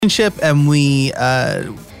relationship, and we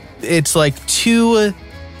it's like two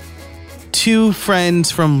friends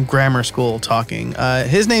from grammar school talking.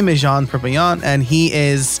 His name is Jean Perpignan, and he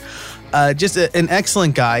is just an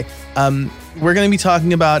excellent guy. We're going to be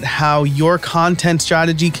talking about how your content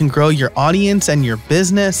strategy can grow your audience and your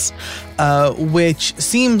business, which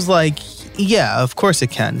seems like, yeah, of course it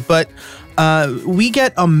can. But we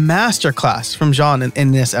get a masterclass from Jean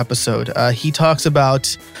in this episode. He talks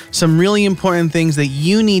about some really important things that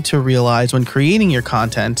you need to realize when creating your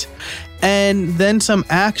content, and then some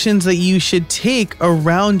actions that you should take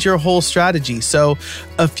around your whole strategy. So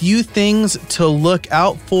a few things to look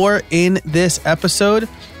out for in this episode.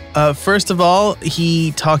 First of all,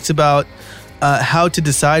 he talks about how to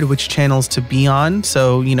decide which channels to be on.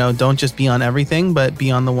 So, don't just be on everything, but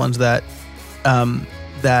be on the ones that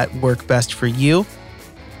work best for you.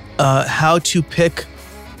 How to pick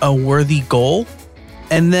a worthy goal,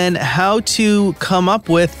 and then how to come up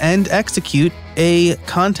with and execute a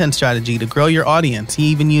content strategy to grow your audience. He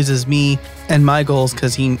even uses me and my goals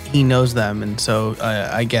because he knows them, and so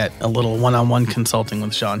I get a little one-on-one consulting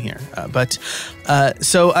with Jean here.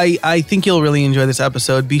 So I think you'll really enjoy this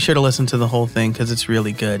episode. Be sure to listen to the whole thing because it's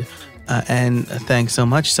really good. And thanks so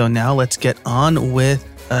much. So now let's get on with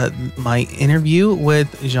my interview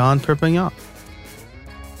with Jean Perpignan.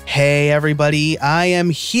 Hey everybody, I am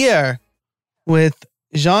here with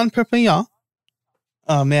Jean Perpignan.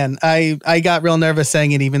 Oh man, I got real nervous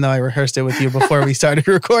saying it even though I rehearsed it with you before we started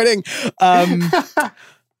recording. Jean's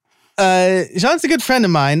a good friend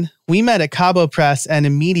of mine. We met at Cabo Press and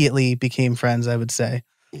immediately became friends, I would say.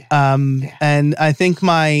 Yeah. And I think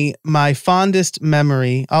my fondest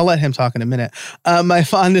memory, I'll let him talk in a minute. My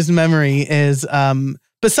fondest memory is,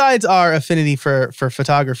 besides our affinity for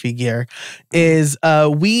photography gear, is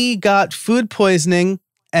we got food poisoning.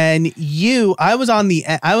 And I was on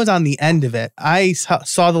the end of it. I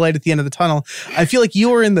saw the light at the end of the tunnel. I feel like you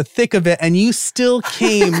were in the thick of it, and you still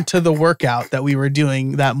came to the workout that we were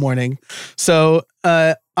doing that morning. So,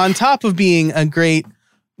 on top of being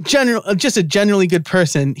just a generally good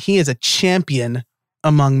person, he is a champion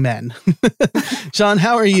among men. Jean,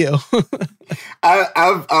 how are you?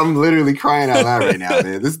 I'm literally crying out loud right now,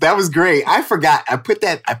 man. That was great. I forgot. I put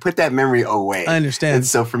that memory away. I understand. And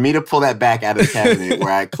so for me to pull that back out of the cabinet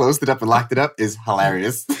where I closed it up and locked it up is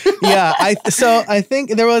hilarious. Yeah. I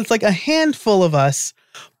think there was like a handful of us,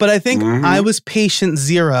 but I think I was patient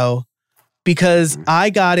zero because I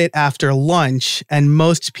got it after lunch and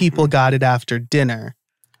most people got it after dinner.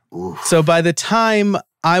 Oof. So by the time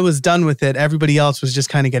I was done with it, everybody else was just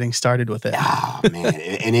kind of getting started with it. Oh, man.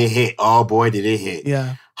 And it hit. Oh, boy, did it hit.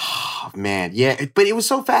 Yeah. Oh, man. Yeah. But it was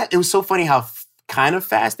so fast. It was so funny how kind of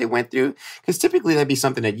fast it went through. Because typically that'd be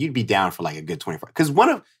something that you'd be down for like a good 24 hours.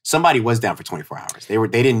 Because somebody was down for 24 hours. They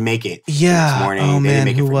didn't make it this morning. Oh, man.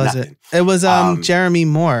 Who was it? It was Jeremy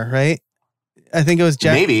Moore, right? I think it was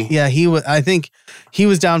Maybe. Yeah, I think he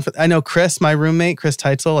was down for, I know Chris, my roommate, Chris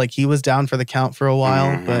Teitzel, like he was down for the count for a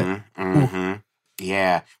while,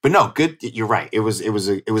 Yeah, but no, good. You're right. It was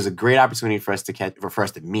a great opportunity for us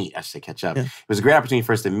to meet. I should say catch up. Yeah. It was a great opportunity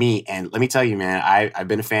for us to meet. And let me tell you, man, I've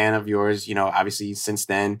been a fan of yours. Obviously since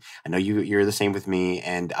then. I know you're the same with me,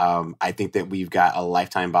 and I think that we've got a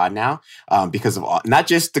lifetime bond now because of not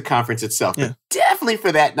just the conference itself, but definitely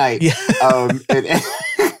for that night. Yeah.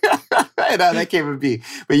 And how that came to be.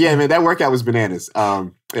 But yeah, man, that workout was bananas.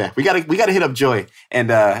 Yeah, we gotta hit up Joy and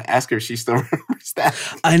ask her if she still remembers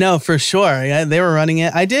that. I know for sure. Yeah, they were running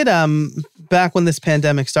it. I did back when this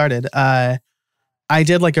pandemic started. I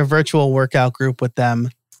did like a virtual workout group with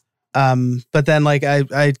them. But then like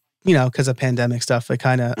I because of pandemic stuff, I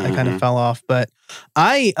kind of fell off. But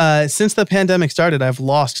since the pandemic started, I've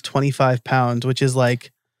lost 25 pounds, which is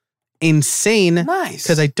like insane. Nice.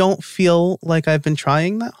 Because I don't feel like I've been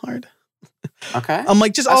trying that hard. Okay. I'm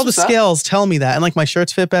like, just all the scales tell me that. And like my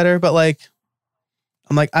shirts fit better, but like,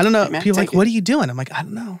 I'm like, I don't know. People are like, what are you doing? I'm like, I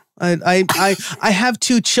don't know. I have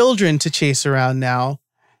 2 children to chase around now.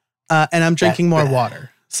 And I'm drinking more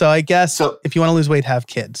water. So I guess if you want to lose weight, have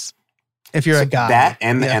kids. If you're a guy. That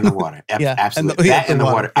and the water. Yeah, absolutely. That and the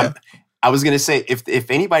water. Yeah. I was going to say,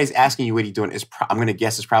 if anybody's asking you what are you doing, I'm going to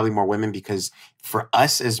guess it's probably more women, because for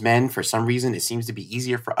us as men, for some reason, it seems to be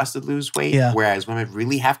easier for us to lose weight, whereas women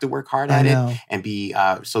really have to work hard at it and be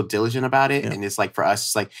so diligent about it. Yeah. And it's like, for us,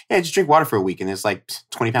 it's like, just drink water for a week, and it's like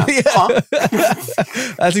 20 pounds. Yeah. Huh?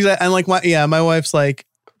 That's exactly. And like my wife's like,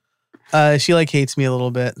 she like hates me a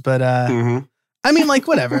little bit, but I mean, like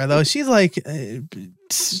whatever though. She's like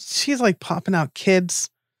popping out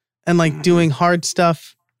kids and like doing hard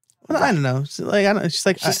stuff. I don't know. She's like, I don't. She's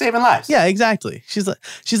like, she's saving lives. Yeah, exactly. She's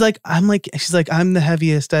like, I'm the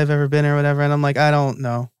heaviest I've ever been or whatever. And I'm like, I don't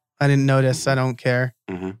know. I didn't notice. I don't care.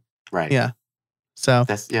 Mm-hmm. Right. Yeah. So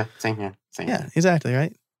same here. Yeah, exactly.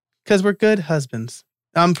 Right. Because we're good husbands.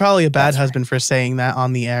 I'm probably a bad husband for saying that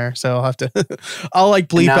on the air. So I'll have to, I'll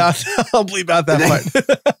bleep out that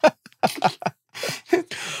part.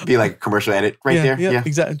 Be like a commercial edit there. Yeah,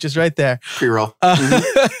 exactly. Just right there. Pre-roll.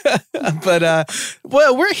 But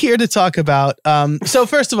well, we're here to talk about. So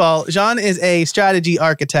first of all, Jean is a strategy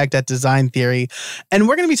architect at Design Theory, and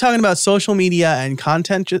we're going to be talking about social media and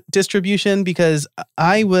content distribution because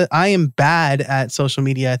I am bad at social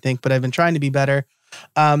media, I think, but I've been trying to be better.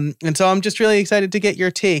 And so I'm just really excited to get your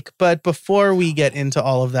take. But before we get into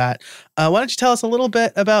all of that, why don't you tell us a little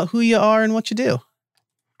bit about who you are and what you do?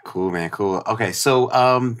 Cool, man. Cool. Okay. So,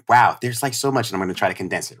 wow, there's like so much and I'm going to try to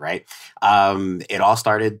condense it, right? It all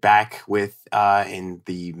started back with, in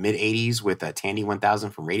the mid 80s with a Tandy 1000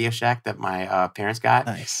 from Radio Shack that my parents got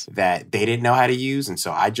that they didn't know how to use. And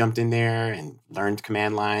so I jumped in there and learned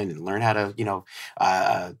command line and learned how to,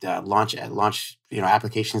 launch,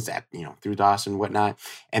 applications that, through DOS and whatnot.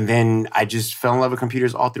 And then I just fell in love with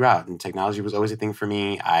computers all throughout, and technology was always a thing for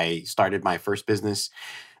me. I started my first business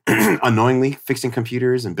unknowingly fixing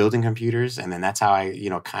computers and building computers. And then that's how I,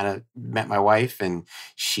 kind of met my wife, and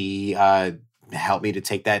she helped me to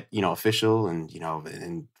take that, official. And,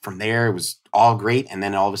 and from there it was all great. And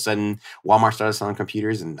then all of a sudden Walmart started selling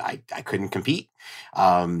computers and I couldn't compete.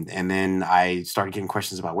 And then I started getting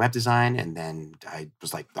questions about web design. And then I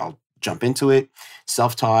was like, I'll jump into it,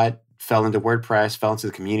 self-taught, fell into WordPress, fell into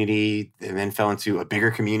the community, and then fell into a bigger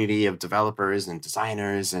community of developers and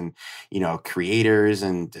designers and, creators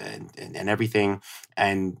and everything.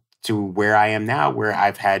 And to where I am now, where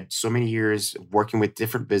I've had so many years working with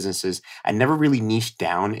different businesses. I never really niched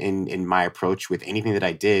down in my approach with anything that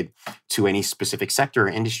I did to any specific sector or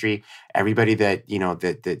industry. Everybody that,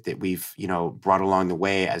 that we've, brought along the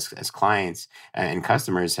way as clients and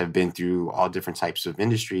customers have been through all different types of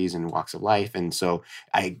industries and walks of life. And so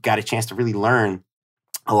I got a chance to really learn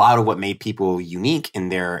a lot of what made people unique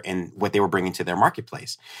in what they were bringing to their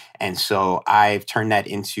marketplace. And so I've turned that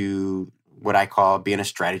into what I call being a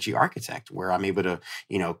strategy architect, where I'm able to,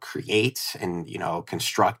 create and,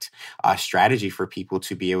 construct a strategy for people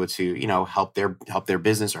to be able to, help their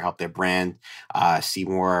business or help their brand see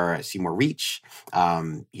more reach,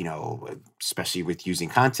 especially with using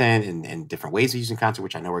content and different ways of using content,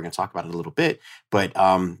 which I know we're going to talk about in a little bit. But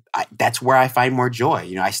that's where I find more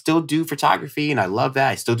joy. I still do photography and I love that.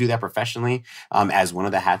 I still do that professionally as one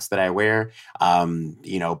of the hats that I wear,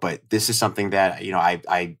 but this is something that,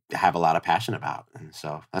 I have a lot of passion about. And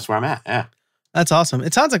so that's where I'm at. Yeah. That's awesome.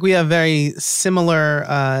 It sounds like we have very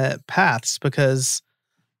similar paths, because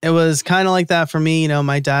it was kind of like that for me.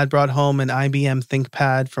 My dad brought home an IBM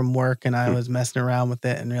ThinkPad from work, and I was messing around with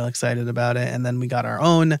it and real excited about it. And then we got our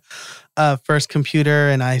own first computer,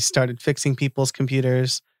 and I started fixing people's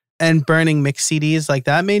computers and burning mix CDs. Like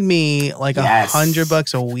that made me like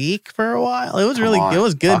 $100 a week for a while. It was it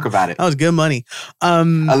was good. Talk about it. That was good money.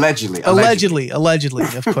 Allegedly,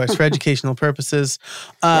 of course, for educational purposes.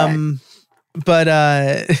 But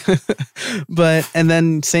and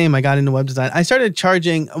then same, I got into web design. I started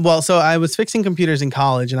charging. Well, so I was fixing computers in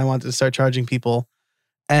college, and I wanted to start charging people,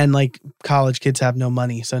 and like college kids have no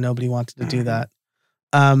money, so nobody wanted to do that.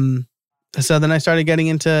 So then I started getting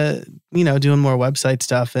into, doing more website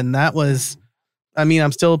stuff. And that was,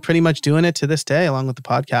 I'm still pretty much doing it to this day, along with the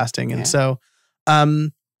podcasting. And so,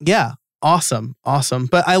 awesome.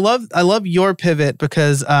 But I love your pivot,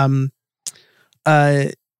 because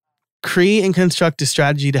create and construct a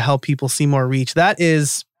strategy to help people see more reach. That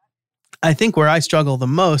is, I think, where I struggle the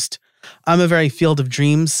most. I'm a very field of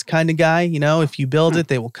dreams kind of guy. If you build it,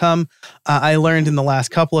 they will come. I learned in the last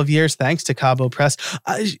couple of years, thanks to Cabo Press.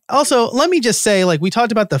 Also, let me just say, like, we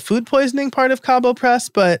talked about the food poisoning part of Cabo Press,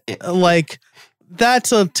 but like,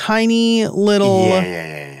 that's a tiny little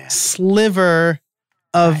sliver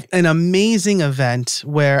of an amazing event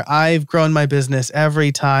where I've grown my business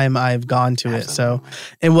every time I've gone to it. So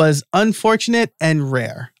it was unfortunate and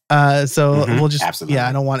rare. We'll just,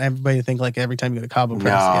 I don't want everybody to think like every time you go to Cabo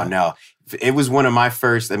Press. No. It was one of my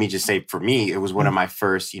first, let me just say, for me, it was one of my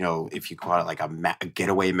first, if you call it like a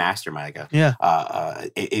getaway mastermind,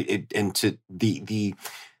 and to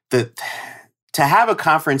to have a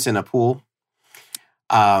conference in a pool,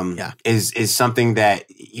 is something that,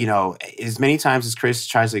 as many times as Chris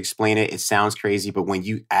tries to explain it, it sounds crazy, but when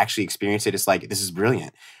you actually experience it, it's like, this is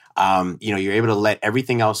brilliant. You're able to let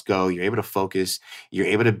everything else go. You're able to focus. You're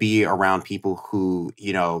able to be around people who,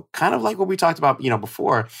 kind of like what we talked about,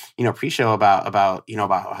 before, pre-show about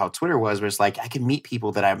how Twitter was, where it's like I can meet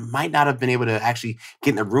people that I might not have been able to actually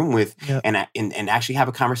get in the room with and actually have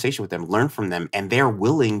a conversation with them, learn from them. And they're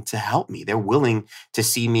willing to help me. They're willing to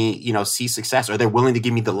see me, see success, or they're willing to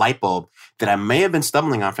give me the light bulb that I may have been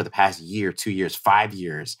stumbling on for the past year, 2 years, 5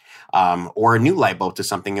 years, or a new light bulb to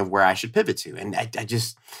something of where I should pivot to. And I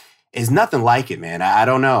just, it's nothing like it, man. I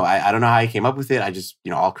don't know. I don't know how he came up with it. I just,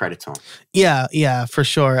 all credit to him. Yeah, for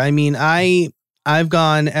sure. I mean, I've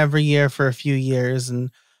gone every year for a few years, and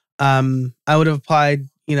I would have applied,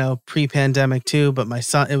 pre-pandemic too, but my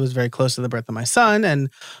son, it was very close to the birth of my son. And,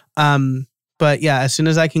 but yeah, as soon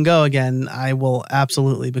as I can go again, I will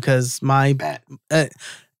absolutely, because my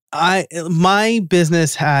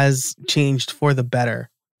business has changed for the better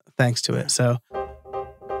thanks to it. So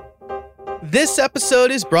this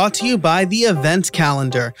episode is brought to you by the Events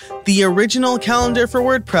Calendar, the original calendar for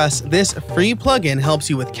WordPress. This free plugin helps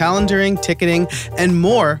you with calendaring, ticketing, and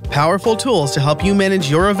more powerful tools to help you manage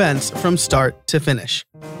your events from start to finish.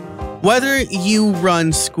 Whether you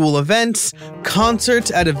run school events, concerts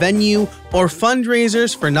at a venue, or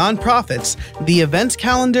fundraisers for nonprofits, the Events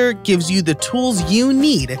Calendar gives you the tools you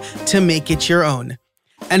need to make it your own.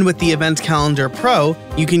 And with the Events Calendar Pro,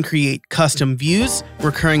 you can create custom views,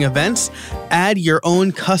 recurring events, add your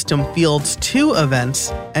own custom fields to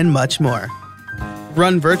events, and much more.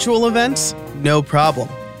 Run virtual events? No problem.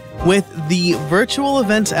 With the Virtual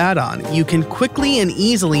Events add-on, you can quickly and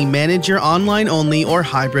easily manage your online-only or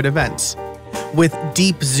hybrid events. With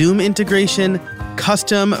deep Zoom integration,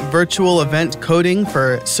 custom virtual event coding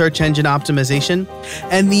for search engine optimization,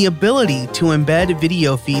 and the ability to embed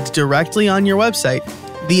video feeds directly on your website,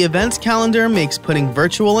 the Events Calendar makes putting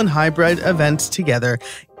virtual and hybrid events together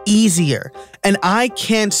easier. And I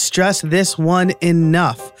can't stress this one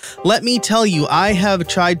enough. Let me tell you, I have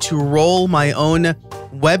tried to roll my own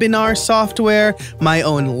webinar software, my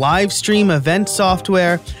own live stream event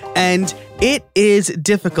software, and it is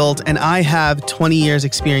difficult, and I have 20 years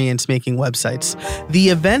experience making websites. The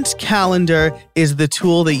Events Calendar is the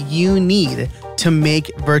tool that you need to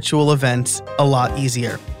make virtual events a lot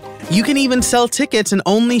easier. You can even sell tickets and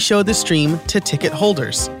only show the stream to ticket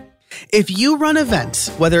holders. If you run events,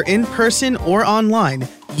 whether in person or online,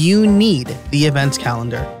 you need the Events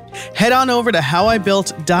Calendar. Head on over to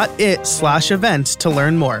howibuilt.it/events to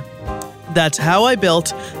learn more. That's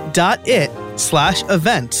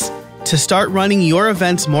howibuilt.it/events to start running your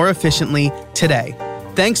events more efficiently today.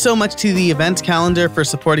 Thanks so much to the Events Calendar for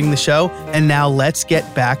supporting the show, and now let's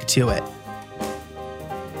get back to it.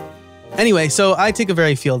 Anyway, so I take a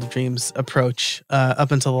very Field of Dreams approach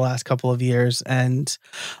up until the last couple of years, and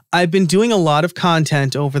I've been doing a lot of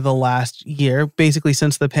content over the last year, basically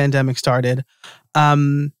since the pandemic started.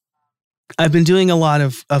 I've been doing a lot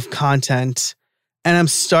of content, and I'm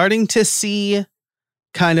starting to see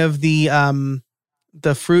kind of the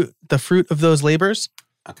fruit of those labors.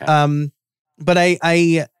 Okay. But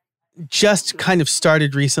I just kind of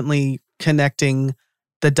started recently connecting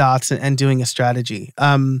the dots and doing a strategy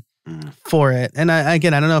for it. And I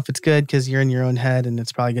don't know if it's good because you're in your own head, and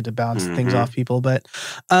it's probably good to bounce things off people. But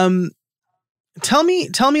tell me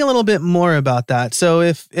a little bit more about that. So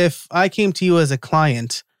if I came to you as a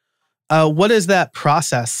client, what does that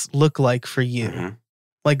process look like for you? Mm-hmm.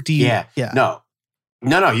 Like, do you? Yeah. No,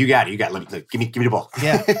 you got it. Let me, give me the ball.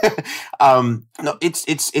 Yeah. No,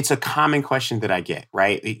 it's a common question that I get,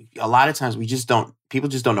 right? A lot of times people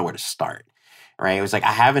just don't know where to start, right? It was like,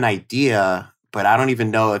 I have an idea, but I don't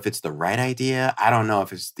even know if it's the right idea. I don't know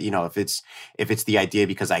if it's, if it's the idea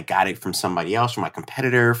because I got it from somebody else, from my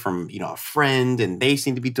competitor, from, a friend, and they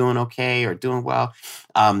seem to be doing okay or doing well.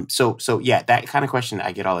 So yeah, that kind of question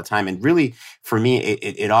I get all the time. And really, for me,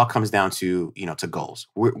 it all comes down to, to goals.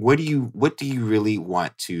 What do you really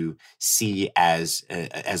want to see as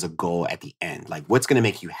a goal at the end? Like, what's going to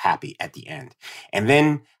make you happy at the end? And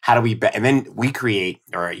then how do we, and then we create,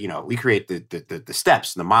 the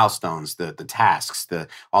steps, the milestones, the tasks,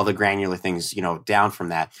 all the granular things, down from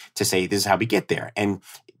that to say, this is how we get there. And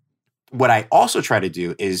what I also try to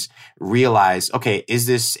do is realize, okay, is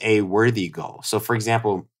this a worthy goal? So for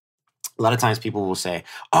example, a lot of times people will say,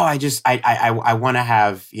 oh, I want to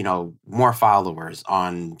have, more followers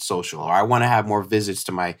on social, or I want to have more visits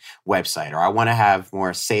to my website, or I want to have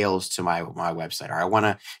more sales to my website, or I want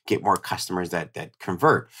to get more customers that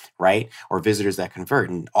convert, right? Or visitors that convert.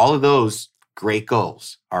 And all of those great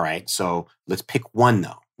goals. All right. So let's pick one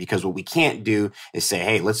though, Because what we can't do is say,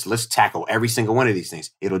 hey, let's tackle every single one of these things.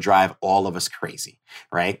 It'll drive all of us crazy,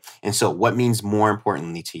 right? And so what means more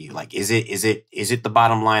importantly to you? Like, is it the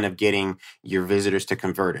bottom line of getting your visitors to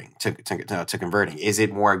converting? Is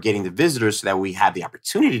it more getting the visitors so that we have the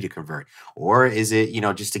opportunity to convert? Or is it,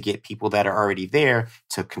 just to get people that are already there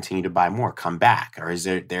to continue to buy more, come back? Or is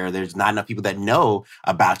there's not enough people that know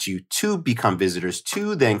about you to become visitors,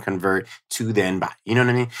 to then convert, to then buy? You know what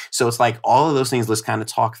I mean? So it's like all of those things, let's kind of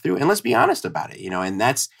talk through and let's be honest about it, and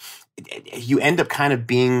that's, you end up kind of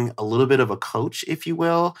being a little bit of a coach, if you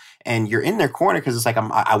will, and you're in their corner because it's like,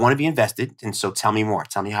 I want to be invested. And so tell me more.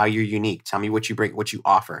 Tell me how you're unique. Tell me what you bring, what you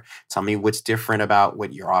offer. Tell me what's different about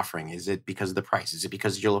what you're offering. Is it because of the price? Is it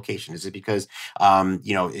because of your location? Is it because,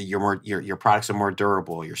 your products are more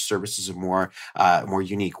durable? Your services are more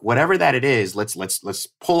unique? Whatever that it is, let's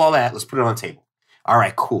pull all that. Let's put it on the table. All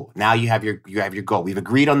right, cool. Now you have your goal. We've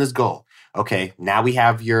agreed on this goal. Okay, now we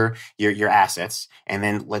have your assets, and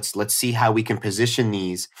then let's see how we can position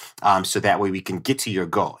these so that way we can get to your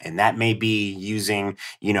goal. And that may be using,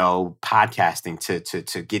 podcasting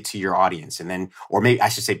to get to your audience. And then, or maybe I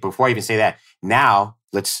should say, before I even say that, now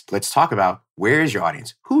let's talk about where is your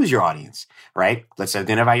audience? Who's your audience, right? Let's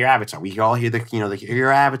identify your avatar. We all hear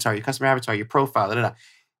your avatar, your customer avatar, your profile, da, da, da.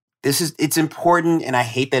 It's important, and I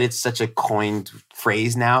hate that it's such a coined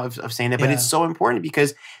phrase now of saying that, but it's so important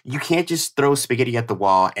because you can't just throw spaghetti at the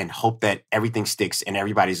wall and hope that everything sticks and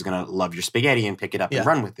everybody's going to love your spaghetti and pick it up and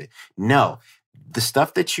run with it. No, the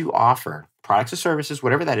stuff that you offer, products or services,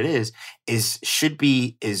 whatever that it is should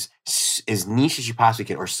be as niche as you possibly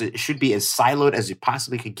can, or it should be as siloed as you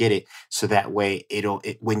possibly could get it. So that way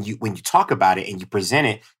when you talk about it and you present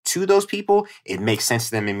it to those people, it makes sense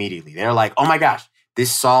to them immediately. They're like, oh my gosh, this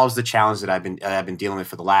solves the challenge that I've been dealing with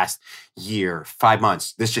for the last year, 5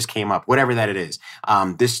 months. This just came up, whatever that it is.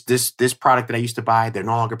 This product that I used to buy, they're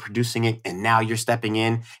no longer producing it, and now you're stepping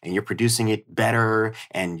in and you're producing it better,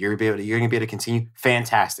 and you're going to be able to continue.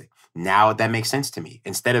 Fantastic. Now that makes sense to me.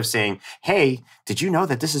 Instead of saying, "Hey, did you know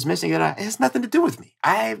that this is missing?" It has nothing to do with me.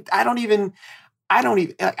 I don't even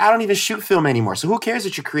shoot film anymore. So who cares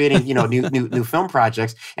that you're creating, new film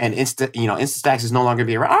projects and Instastacks is no longer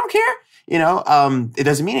be around? I don't care. It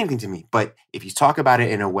doesn't mean anything to me. But if you talk about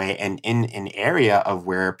it in a way and in an area of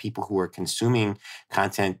where people who are consuming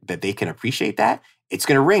content that they can appreciate that, it's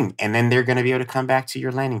going to ring. And then they're going to be able to come back to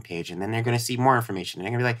your landing page, and then they're going to see more information. And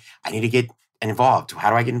they're going to be like, I need to get involved.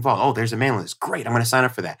 How do I get involved? Oh, there's a mailing list. Great. I'm going to sign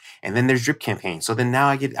up for that. And then there's drip campaigns. So then now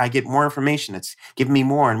I get more information that's giving me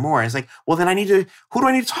more and more. It's like, well, then who do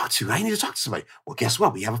I need to talk to? I need to talk to somebody. Well, guess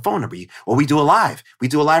what? We have a phone number. We do a live. We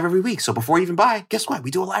do a live every week. So before you even buy, guess what?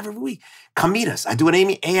 We do a live every week. Come meet us. I do an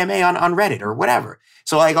AMA on Reddit or whatever.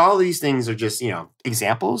 So like all of these things are just,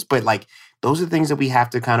 examples, but like those are things that we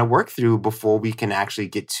have to kind of work through before we can actually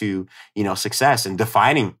get to, success and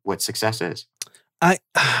defining what success is.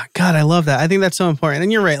 God, I love that. I think that's so important.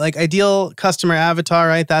 And you're right. Like ideal customer avatar,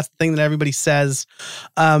 right? That's the thing that everybody says.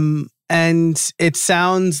 And it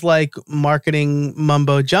sounds like marketing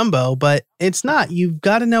mumbo jumbo, but it's not. You've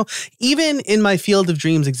got to know, even in my Field of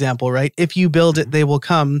Dreams example, right? If you build it, they will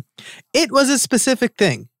come. It was a specific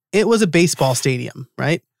thing. It was a baseball stadium,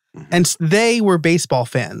 right? And they were baseball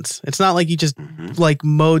fans. It's not like you just like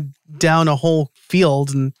mowed down a whole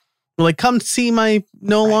field and like, come see my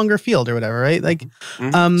no longer field or whatever, right? Like,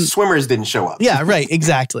 swimmers didn't show up. Yeah, right.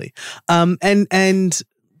 Exactly. And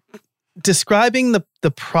describing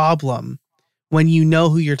the problem when you know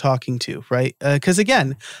who you're talking to, right? Because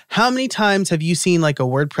again, how many times have you seen like a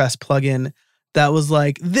WordPress plugin that was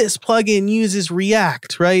like, this plugin uses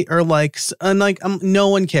React, right? Or like, no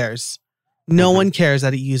one cares. No one cares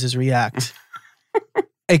that it uses React.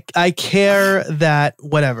 I care that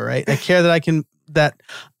whatever, right? I care that I can that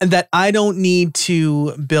I don't need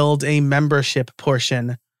to build a membership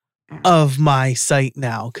portion of my site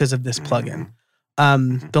now because of this plugin.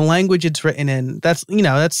 The language it's written in, that's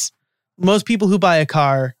most people who buy a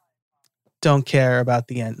car don't care about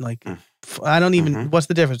the end. Like, I don't even, what's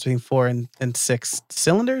the difference between 4 and 6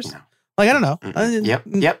 cylinders? No. Like, I don't know. Yep.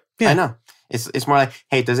 Yeah. I know. It's more like,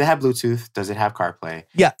 hey, does it have Bluetooth? Does it have CarPlay?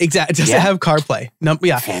 Yeah, exactly. Does it have CarPlay?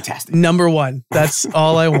 Fantastic. Number one. That's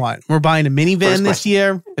all I want. We're buying a minivan this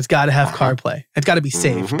year. It's got to have CarPlay. It's got to be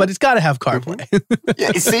safe, but it's got to have CarPlay.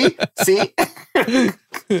 Yeah, see.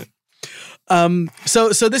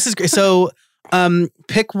 So this is great. So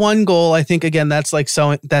pick one goal. I think again that's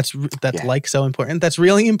so important. That's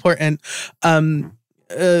really important.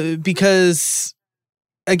 Because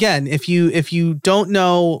again, if you don't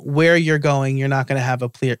know where you're going, you're not going to have a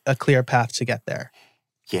clear path to get there.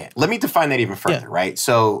 Yeah. Let me define that even further, right?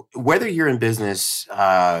 So whether you're in business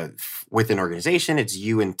with an organization, it's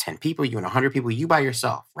you and 10 people, you and 100 people, you by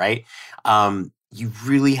yourself, right? You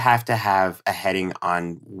really have to have a heading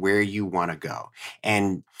on where you want to go.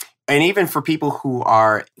 And even for people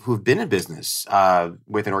who've been in business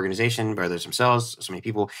with an organization, whether it's themselves, so many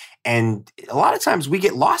people, and a lot of times we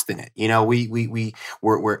get lost in it. You know, we're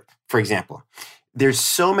for example, there's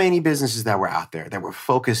so many businesses that were out there that were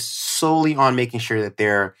focused solely on making sure that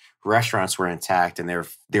their restaurants were intact, and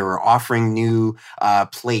they were offering new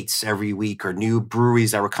plates every week, or new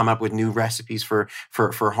breweries that were coming up with new recipes for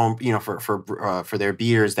home, you know, for their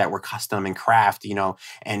beers that were custom and craft, you know,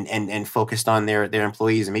 and focused on their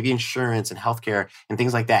employees, and maybe insurance and healthcare and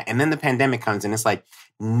things like that. And then the pandemic comes, and it's like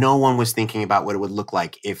no one was thinking about what it would look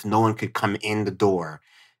like if no one could come in the door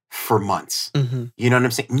for months. Mm-hmm. You know what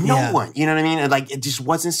I'm saying? No one, you know what I mean? And like, it just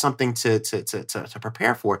wasn't something to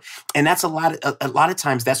prepare for. And that's a lot of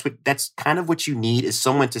times that's kind of what you need, is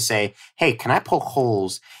someone to say, hey, can I poke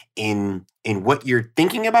holes in what you're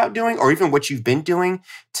thinking about doing, or even what you've been doing,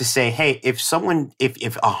 to say, hey, if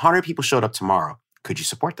 100 people showed up tomorrow, could you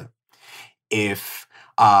support them? If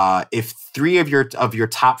 3 of your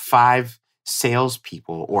top 5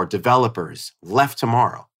 salespeople or developers left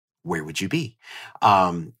tomorrow, where would you be?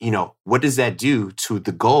 You know, what does that do to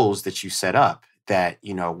the goals that you set up that,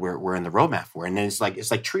 you know, we're in the roadmap for? And then it's like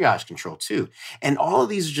triage control too. And all of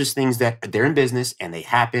these are just things that they're in business, and they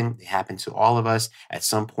happen to all of us at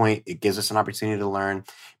some point. It gives us an opportunity to learn,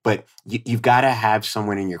 but you've got to have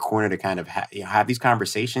someone in your corner to kind of have these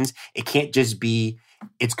conversations. It can't just be.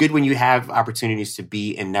 It's good when you have opportunities to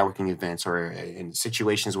be in networking events or in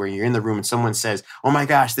situations where you're in the room and someone says, oh my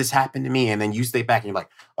gosh, this happened to me. And then you stay back and you're like,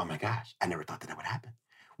 oh my gosh, I never thought that would happen.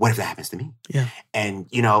 What if that happens to me? Yeah. And,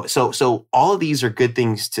 you know, so all of these are good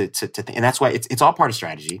things to think. And that's why it's all part of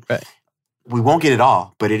strategy. Right. We won't get it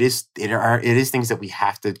all, but it is things that we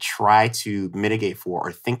have to try to mitigate for,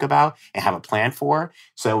 or think about and have a plan for,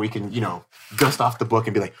 so we can, you know, dust off the book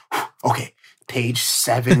and be like, okay, page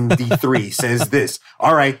 73 says this.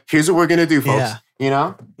 All right, here's what we're gonna do, folks. Yeah. You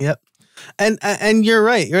know? Yep. And you're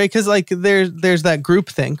right, because like there's that group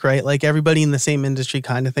think, right? Like everybody in the same industry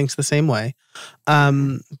kind of thinks the same way.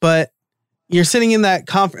 But you're sitting in that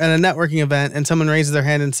at a networking event, and someone raises their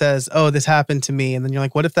hand and says, "Oh, this happened to me," and then you're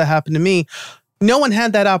like, "What if that happened to me?" No one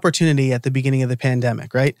had that opportunity at the beginning of the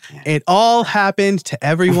pandemic, right? Yeah. It all happened to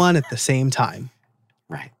everyone at the same time.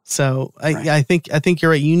 Right. So I think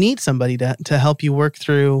you're right. You need somebody to help you work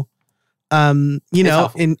through. You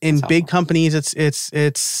know, in big companies,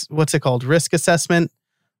 it's what's it called? Risk assessment.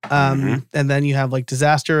 And then you have like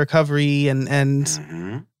disaster recovery and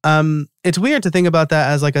it's weird to think about that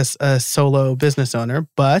as like a solo business owner,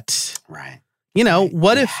 but you know,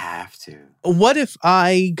 what if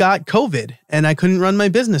I got COVID and I couldn't run my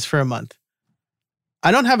business for a month?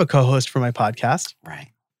 I don't have a co-host for my podcast. Right.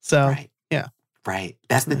 So yeah. Right.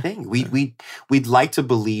 That's the thing. We'd like to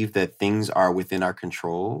believe that things are within our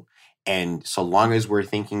control. And so long as we're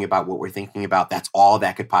thinking about what we're thinking about, that's all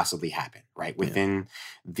that could possibly happen, right? Within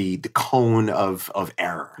the cone of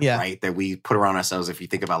error, right? That we put around ourselves. If you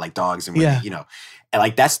think about like dogs and, you know, and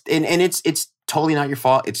like that's, and it's totally not your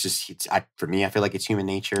fault. It's just, for me, I feel like it's human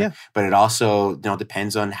nature, but it also, you know,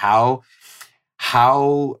 depends on how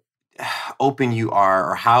open you are,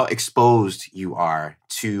 or how exposed you are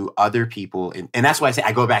to other people. And that's why I say,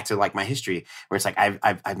 I go back to like my history, where it's like,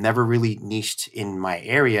 I've never really niched in my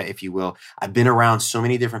area, if you will. I've been around so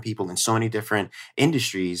many different people in so many different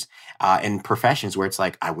industries and professions, where it's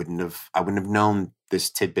like, I wouldn't have known this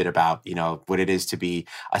tidbit about, you know, what it is to be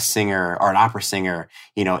a singer or an opera singer,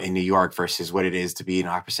 you know, in New York versus what it is to be an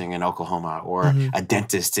opera singer in Oklahoma, or a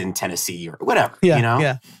dentist in Tennessee, or whatever, you know?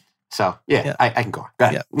 Yeah. So I can go on. Go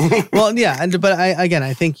ahead. Yeah. Well, yeah, but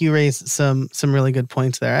I think you raised some really good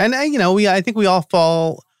points there, and you know, I think we all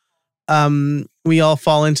fall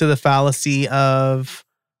into the fallacy of,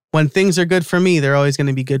 when things are good for me, they're always going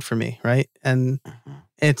to be good for me, right? And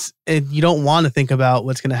you don't want to think about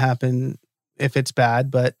what's going to happen if it's bad,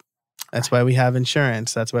 but that's why we have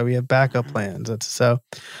insurance. That's why we have backup plans.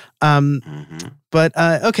 But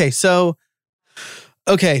okay, so.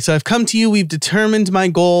 Okay, so I've come to you. We've determined my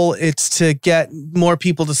goal. It's to get more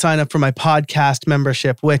people to sign up for my podcast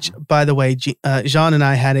membership, which, by the way, Jean and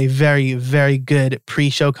I had a very, very good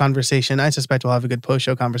pre-show conversation. I suspect we'll have a good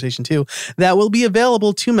post-show conversation too. That will be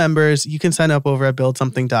available to members. You can sign up over at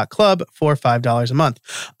buildsomething.club for $5 a month.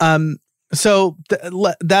 So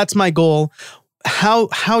that's my goal.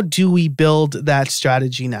 How do we build that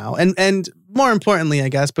strategy now? And more importantly, I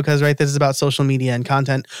guess, because this is about social media and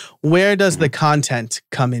content, where does the content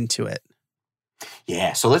come into it?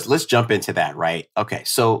 Yeah, so let's jump into that, right? Okay,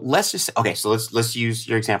 so let's use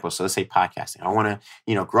your example. So let's say podcasting. I want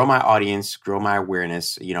to, grow my audience, grow my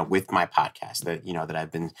awareness, with my podcast that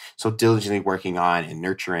I've been so diligently working on and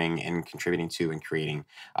nurturing and contributing to and creating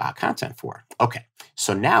content for. Okay,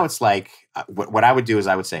 so now it's like what I would do is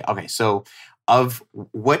I would say, okay, so of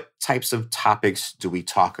what types of topics do we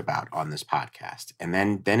talk about on this podcast? And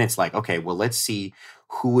then it's like, okay, well, let's see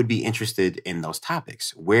who would be interested in those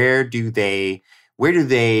topics. Where do they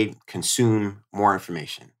consume more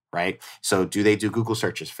information, right? So do they do Google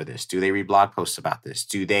searches for this? Do they read blog posts about this?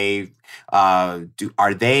 Do they consume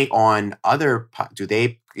other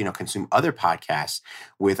podcasts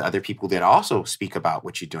with other people that also speak about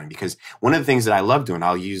what you're doing? Because one of the things that I love doing,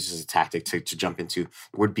 I'll use as a tactic to jump into,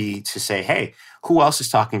 would be to say, hey, who else is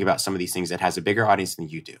talking about some of these things that has a bigger audience than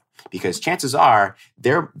you do? Because chances are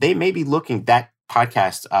they may be looking, that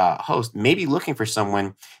podcast host may be looking for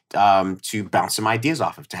someone to bounce some ideas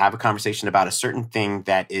off of, to have a conversation about a certain thing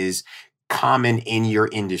that is common in your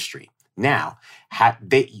industry. Now,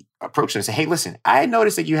 they approach them and say, "Hey, listen, I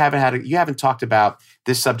noticed that you haven't talked about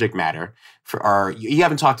this subject matter, you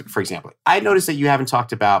haven't talked. For example, I noticed that you haven't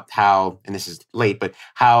talked about how, and this is late, but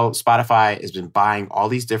how Spotify has been buying all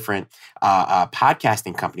these different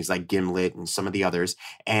podcasting companies like Gimlet and some of the others,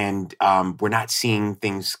 and we're not seeing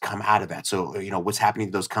things come out of that. So, what's happening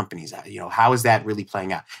to those companies? How is that really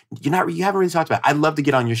playing out? You haven't really talked about it. I'd love to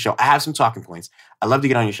get on your show. I have some talking points. I'd love to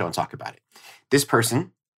get on your show and talk about it. This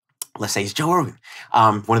person." Let's say it's Joe Rogan,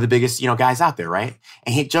 one of the biggest, guys out there, right?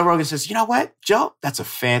 And Joe Rogan says, "You know what, Joe, that's a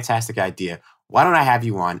fantastic idea. Why don't I have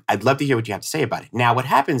you on? I'd love to hear what you have to say about it." Now, what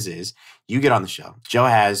happens is you get on the show. Joe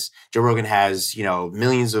Rogan has,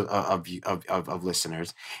 millions of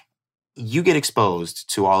listeners. You get exposed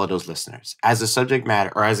to all of those listeners as a subject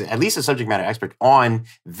matter, or as at least a subject matter expert on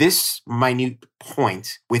this minute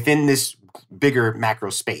point within this bigger macro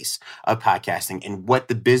space of podcasting and what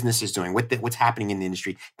the business is doing, what's happening in the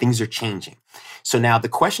industry. Things are changing. So now the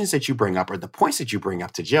questions that you bring up, or the points that you bring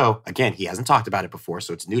up to Joe, again, he hasn't talked about it before,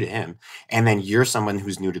 so it's new to him. And then you're someone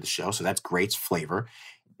who's new to the show, so that's great. It's flavor.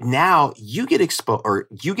 Now you get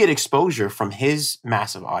exposure from his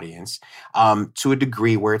massive audience to a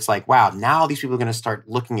degree where it's like, wow, now these people are going to start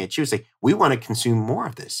looking at you and say, we want to consume more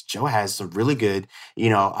of this. Joe has some really good,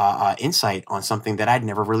 insight on something that I'd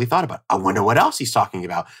never really thought about. I wonder what else he's talking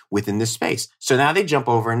about within this space. So now they jump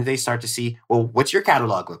over and they start to see, well, what's your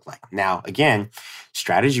catalog look like? Now, again,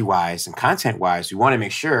 strategy-wise and content-wise, we want to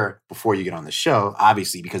make sure before you get on the show,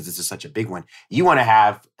 obviously, because this is such a big one, you want to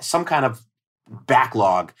have some kind of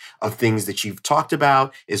backlog of things that you've talked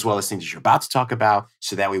about, as well as things that you're about to talk about,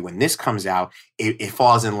 so that way when this comes out, it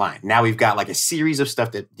falls in line. Now we've got like a series of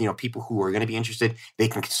stuff that, people who are going to be interested, they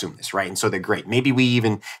can consume this, right? And so they're great. Maybe we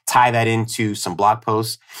even tie that into some blog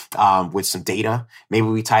posts with some data. Maybe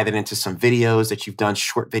we tie that into some videos that you've done,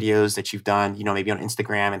 short videos that you've done, maybe on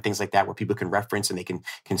Instagram and things like that, where people can reference and they can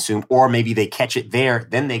consume, or maybe they catch it there,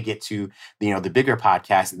 then they get to, the bigger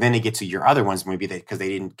podcast, and then they get to your other ones, maybe because they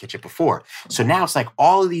didn't catch it before. So now it's like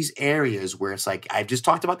all of these areas where it's like, I've just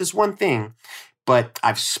talked about this one thing, but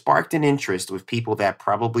I've sparked an interest with people that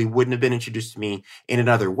probably wouldn't have been introduced to me in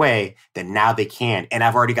another way, that now they can. And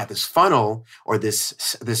I've already got this funnel, or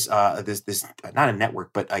this not a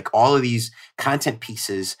network, but like all of these content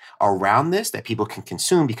pieces around this that people can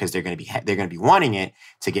consume, because they're going to be wanting it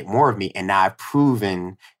to get more of me. And now I've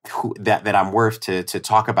proven that I'm worth to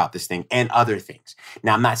talk about this thing and other things.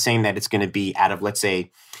 Now, I'm not saying that it's going to be out of, let's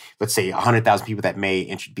say 100,000 people that may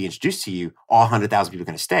be introduced to you, all 100,000 people are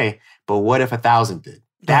going to stay. But what if 1,000 did?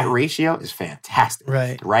 That ratio is fantastic.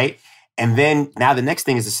 Right. And then now the next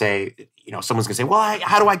thing is to say, someone's going to say, well,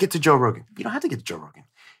 how do I get to Joe Rogan? You don't have to get to Joe Rogan.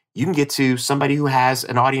 You can get to somebody who has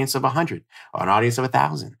an audience of 100 or an audience of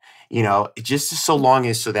 1,000, just so long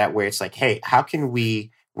as so that where it's like, hey, how can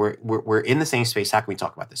we're in the same space. How can we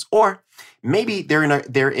talk about this? Or maybe they're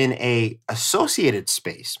in a associated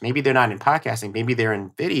space. Maybe they're not in podcasting. Maybe they're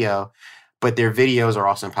in video, but their videos are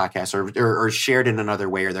also in podcasts, or shared in another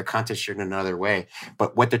way, or their content shared in another way.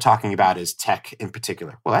 But what they're talking about is tech in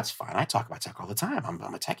particular. Well, that's fine. I talk about tech all the time. I'm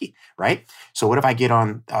a techie, right? So what if I get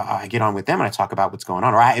on with them and I talk about what's going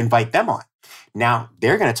on, or I invite them on? Now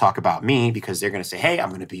they're going to talk about me because they're going to say, hey, I'm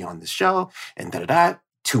going to be on this show and da-da-da.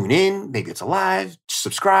 Tune in, maybe it's a live,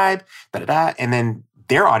 subscribe, and then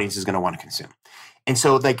their audience is going to want to consume. And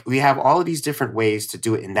so like we have all of these different ways to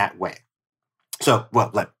do it in that way. So,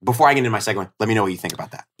 before I get into my second one, let me know what you think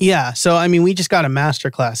about that. Yeah. So, I mean, we just got a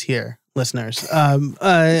masterclass here, listeners.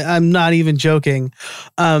 I'm not even joking.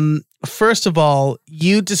 First of all,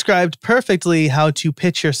 you described perfectly how to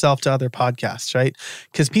pitch yourself to other podcasts, right?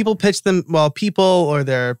 Because people pitch them, people or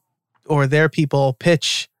or their people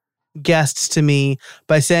pitch guests to me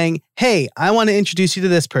by saying, hey, I want to introduce you to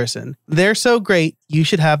this person. They're so great. You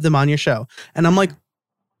should have them on your show. And I'm like,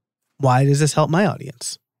 why does this help my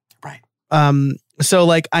audience? Right. So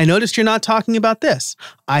like, I noticed you're not talking about this.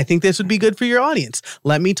 I think this would be good for your audience.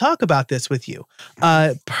 Let me talk about this with you.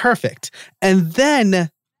 Perfect. And then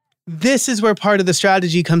this is where part of the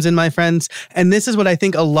strategy comes in, my friends. And this is what I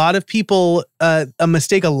think a lot of people, a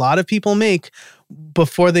mistake a lot of people make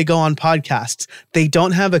before they go on podcasts. They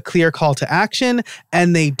don't have a clear call to action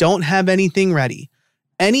and they don't have anything ready.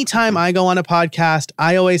 Anytime I go on a podcast,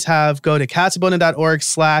 I always go to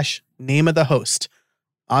katsabona.org/name of the host.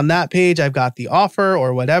 On that page, I've got the offer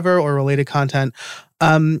or whatever or related content.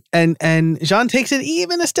 And Jean takes it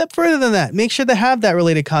even a step further than that. Make sure to have that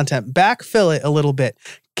related content. Backfill it a little bit.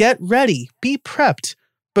 Get ready. Be prepped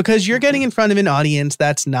because you're getting in front of an audience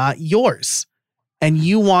that's not yours. And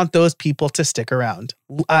you want those people to stick around.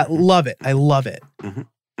 I love it. I love it. Mm-hmm.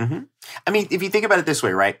 Mm-hmm. I mean, if you think about it this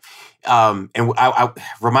way, right? And I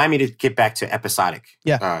remind me to get back to episodic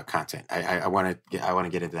content. I want to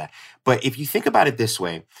get into that. But if you think about it this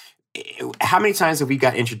way, how many times have we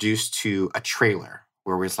got introduced to a trailer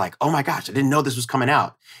where it's like, oh my gosh, I didn't know this was coming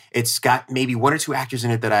out. It's got maybe one or two actors in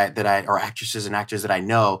it that I or actresses and actors that I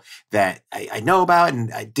know about,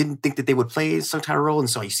 and I didn't think that they would play some kind of role. And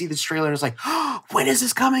so you see this trailer and it's like, oh, when is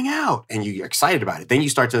this coming out? And you're excited about it. Then you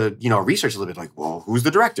start to, research a little bit like, well, who's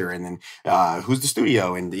the director? And then who's the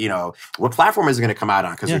studio? And, what platform is it going to come out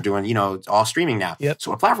on? Because they're doing, all streaming now. Yep. So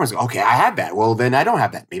what platform is it? Okay, I have that. Well, then I don't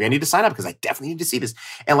have that. Maybe I need to sign up because I definitely need to see this.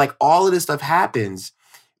 And like all of this stuff happens.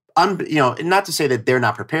 Not to say that they're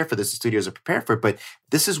not prepared for this, the studios are prepared for it, but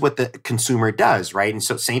this is what the consumer does, right? And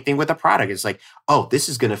so same thing with a product. It's like, oh, this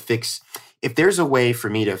is going to fix, if there's a way for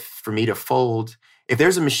me to fold, if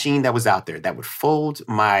there's a machine that was out there that would fold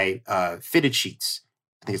my fitted sheets,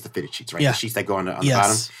 I think it's the fitted sheets, right? Yeah. The sheets that go on the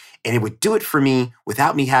bottom, and it would do it for me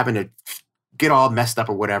without me having to get all messed up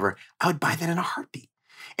or whatever, I would buy that in a heartbeat.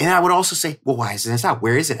 And I would also say, well, why isn't this out?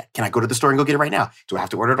 Where is it at? Can I go to the store and go get it right now? Do I have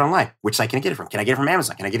to order it online? Which site can I get it from? Can I get it from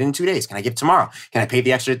Amazon? Can I get it in 2 days? Can I get it tomorrow? Can I pay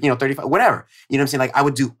the extra, 35, whatever? You know what I'm saying? Like I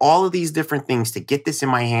would do all of these different things to get this in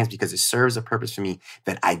my hands because it serves a purpose for me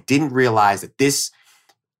that I didn't realize that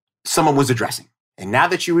someone was addressing. And now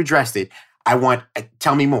that you addressed it,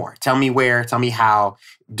 tell me more. Tell me where, tell me how.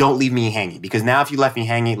 Don't leave me hanging because now if you left me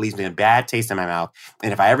hanging, it leaves me a bad taste in my mouth.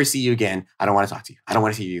 And if I ever see you again, I don't want to talk to you. I don't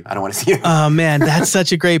want to see you. I don't want to see you. Oh man, that's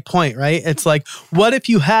such a great point, right? It's like, what if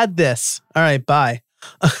you had this? All right, bye.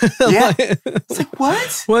 Yeah. It's like,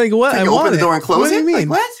 what? Like what? Like, open the door and close what it? Do you mean?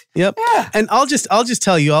 Like, what? Yep. Yeah. And I'll just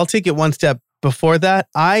tell you, I'll take it one step before that.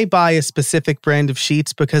 I buy a specific brand of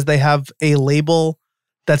sheets because they have a label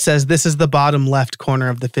that says this is the bottom left corner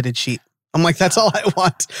of the fitted sheet. I'm like, that's all I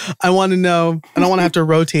want. I want to know. I don't want to have to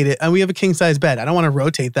rotate it. And we have a king size bed. I don't want to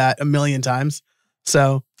rotate that a million times.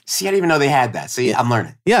 So see, I didn't even know they had that. See, I'm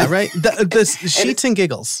learning. Yeah, right. The Sheets and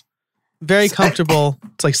Giggles. Very comfortable.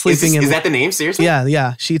 It's like sleeping in. Is that the name? Seriously?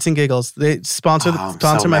 Yeah. Sheets and Giggles. They sponsor my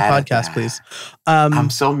podcast, please. I'm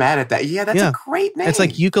so mad at that. Yeah, that's a great name. It's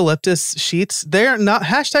like eucalyptus sheets. They're not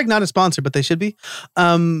not a sponsor, but they should be.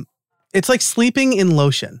 It's like sleeping in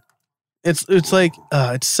lotion. It's like,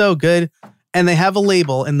 it's so good. And they have a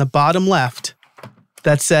label in the bottom left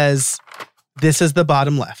that says, this is the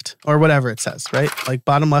bottom left or whatever it says, right? Like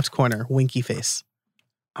bottom left corner, winky face.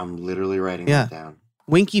 I'm literally writing that down.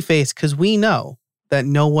 Winky face, because we know that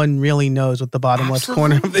no one really knows what the bottom left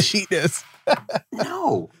corner of the sheet is.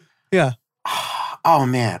 No. Yeah. Oh,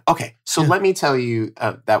 man. Okay. So let me tell you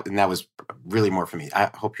that was really more for me.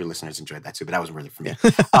 I hope your listeners enjoyed that too, but that wasn't really for me.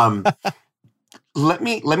 Let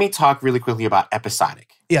me talk really quickly about episodic.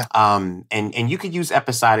 Yeah. And you could use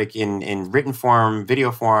episodic in written form,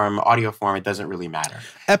 video form, audio form. It doesn't really matter.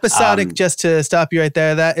 Episodic, just to stop you right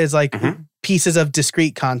there, that is like pieces of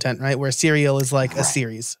discrete content, right? Where serial is like a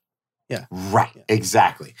series. Yeah. Right. Yeah.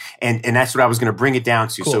 Exactly. And that's what I was going to bring it down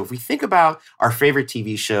to. Cool. So if we think about our favorite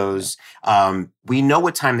TV shows, we know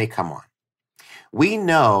what time they come on. We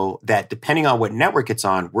know that depending on what network it's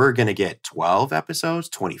on, we're going to get 12 episodes,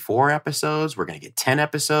 24 episodes. We're going to get 10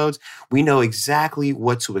 episodes. We know exactly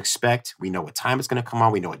what to expect. We know what time it's going to come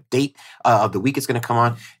on. We know what date of the week it's going to come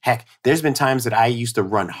on. Heck, there's been times that I used to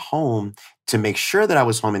run home to make sure that I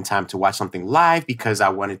was home in time to watch something live because I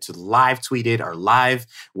wanted to live tweet it or live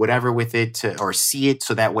whatever with it or see it.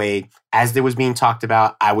 So that way, as it was being talked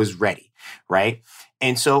about, I was ready, right?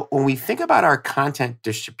 And so when we think about our content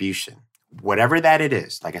distribution, whatever that it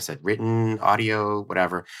is, like I said, written, audio,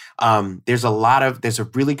 whatever, there's a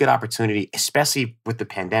really good opportunity, especially with the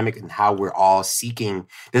pandemic and how we're all seeking.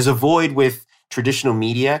 There's a void with traditional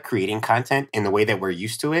media creating content in the way that we're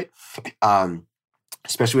used to it,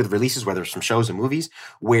 especially with releases, whether it's from shows and movies,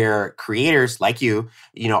 where creators like you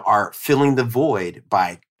are filling the void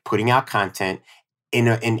by putting out content in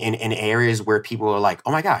areas where people are like,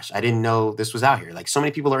 oh my gosh, I didn't know this was out here. Like, so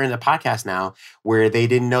many people are in the podcast now where they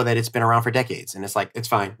didn't know that it's been around for decades. And it's like, it's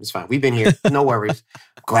fine. We've been here. No worries.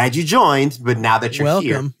 Glad you joined. But now that you're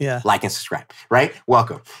here, like and subscribe, right?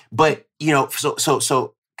 Welcome. But,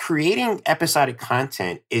 so creating episodic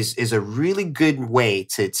content is a really good way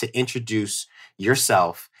to introduce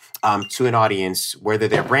yourself to an audience, whether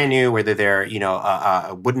they're brand new, whether they're,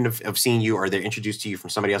 wouldn't have seen you, or they're introduced to you from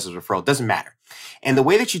somebody else's referral. Doesn't matter. And the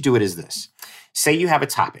way that you do it is this. Say you have a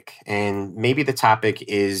topic, and maybe the topic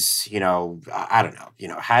is, I don't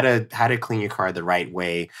know, how to clean your car the right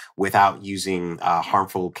way without using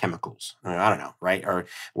harmful chemicals. I don't know, right? Or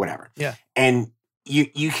whatever. Yeah. And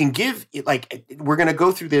you can give, like, we're going to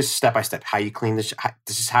go through this step by step. How you clean this.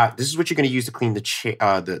 This is what you're going to use to clean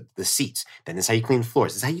the seats. Then this is how you clean the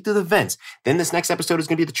floors. This is how you do the vents. Then this next episode is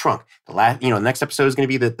going to be the trunk. The next episode is going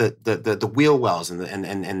to be the wheel wells and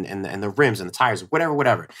the rims and the tires,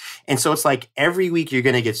 whatever. And so it's like every week you're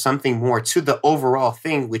going to get something more to the overall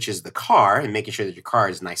thing, which is the car, and making sure that your car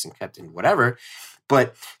is nice and kept and whatever.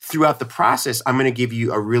 But throughout the process, I'm going to give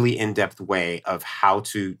you a really in-depth way of how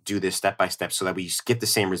to do this step by step so that we get the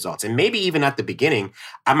same results. And maybe even at the beginning,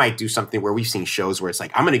 I might do something where we've seen shows where it's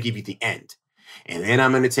like, I'm going to give you the end. And then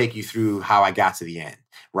I'm going to take you through how I got to the end,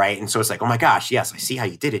 right? And so it's like, oh my gosh, yes, I see how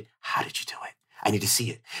you did it. How did you do it? I need to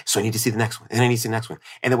see it. So I need to see the next one. And I need to see the next one.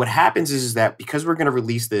 And then what happens is that because we're going to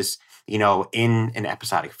release this, in an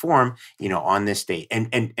episodic form, on this date.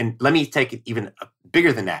 And let me take it even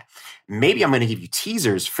bigger than that. Maybe I'm going to give you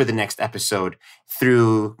teasers for the next episode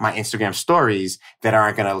through my Instagram stories that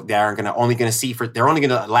they're only going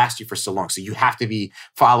to last you for so long. So you have to be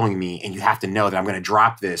following me, and you have to know that I'm going to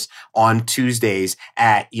drop this on Tuesdays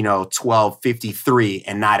at 12:53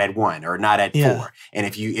 and not at 1 or not at 4. And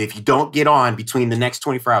if you don't get on between the next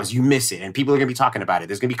 24 hours, you miss it, and people are going to be talking about it.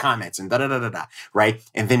 There's going to be comments and right?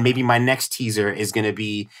 And then maybe my next teaser is going to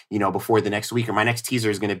be before the next week, or my next teaser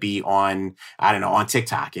is going to be on, I don't know, on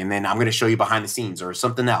TikTok, and then I'm going to show you behind the scenes or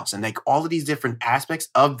something else, and like all of these different aspects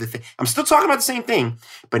of the thing. I'm still talking about the same thing,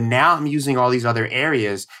 but now I'm using all these other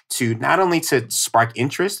areas to not only to spark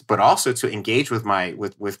interest, but also to engage with my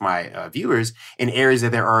viewers in areas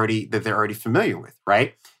that they're already familiar with,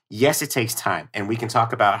 right? Yes, it takes time, and we can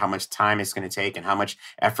talk about how much time it's going to take and how much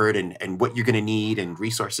effort and what you're going to need and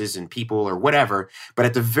resources and people or whatever. But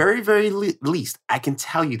at the very, very least, I can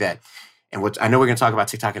tell you that, and what I know we're going to talk about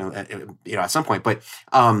TikTok at some point, but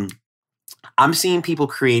I'm seeing people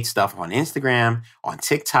create stuff on Instagram, on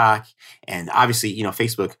TikTok, and obviously,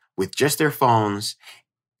 Facebook with just their phones.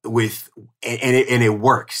 And it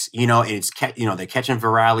works, and it's they're catching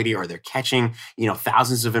virality, or they're catching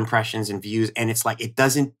thousands of impressions and views, and it's like it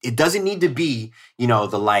doesn't need to be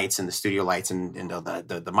the lights and the studio lights and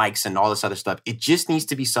the mics and all this other stuff. It just needs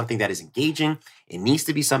to be something that is engaging. It needs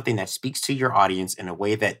to be something that speaks to your audience in a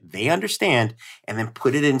way that they understand, and then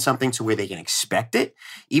put it in something to where they can expect it.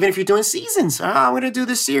 Even if you're doing seasons, I'm going to do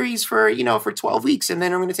this series for 12 weeks, and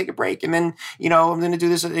then I'm going to take a break, and then I'm going to do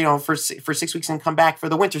this for 6 weeks and come back for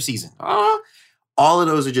the winter season. All of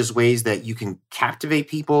those are just ways that you can captivate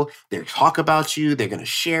people. They'll talk about you. They're going to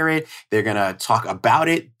share it. They're going to talk about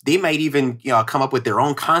it. They might even, come up with their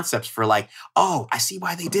own concepts for like, oh, I see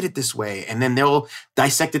why they did it this way. And then they'll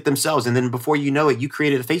dissect it themselves. And then before you know it, you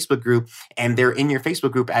created a Facebook group, and they're in your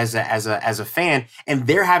Facebook group as a fan, and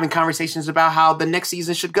they're having conversations about how the next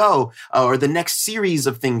season should go, or the next series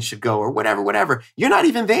of things should go, or whatever. You're not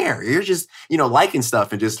even there. You're just, liking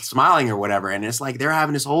stuff and just smiling or whatever. And it's like they're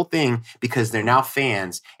having this whole thing because they're now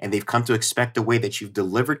fans, and they've come to expect the way that you've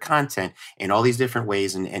delivered content in all these different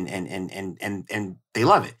ways, and they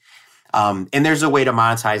love it. And there's a way to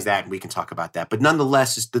monetize that, and we can talk about that. But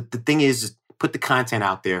nonetheless, the thing is put the content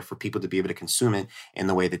out there for people to be able to consume it in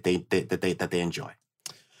the way that they enjoy.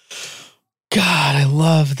 God, I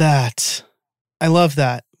love that.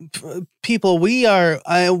 People,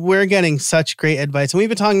 we're getting such great advice, and we've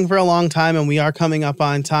been talking for a long time, and we are coming up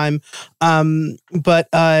on time. But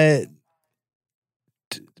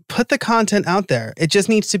put the content out there. It just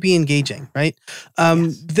needs to be engaging, right?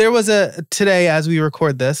 Yes. There was today, as we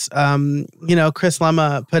record this, Chris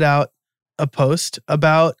Lema put out a post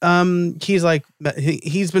about,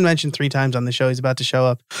 he's been mentioned 3 times on the show. He's about to show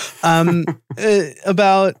up,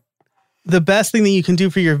 about the best thing that you can do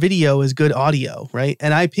for your video is good audio, right?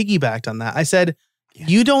 And I piggybacked on that. I said,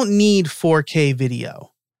 you don't need 4K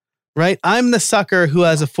video, right? I'm the sucker who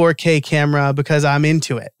has a 4K camera because I'm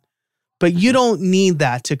into it. But you don't need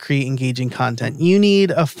that to create engaging content. You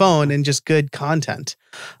need a phone and just good content.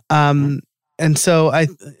 And so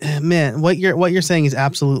what you're saying is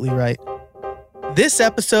absolutely right. This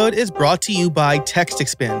episode is brought to you by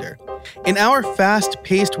TextExpander. In our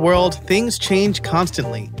fast-paced world, things change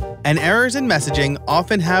constantly, and errors in messaging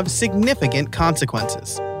often have significant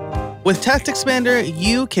consequences. With TextExpander,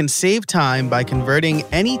 you can save time by converting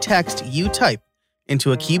any text you type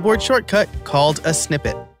into a keyboard shortcut called a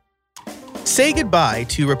snippet. Say goodbye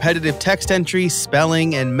to repetitive text entry,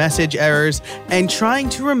 spelling, and message errors, and trying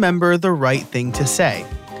to remember the right thing to say.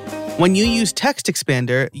 When you use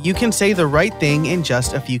TextExpander, you can say the right thing in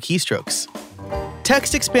just a few keystrokes.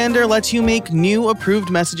 TextExpander lets you make new approved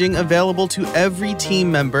messaging available to every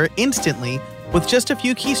team member instantly with just a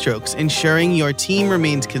few keystrokes, ensuring your team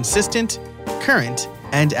remains consistent, current,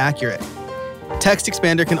 and accurate.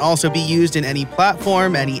 TextExpander can also be used in any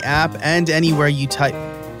platform, any app, and anywhere you type.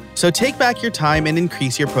 So take back your time and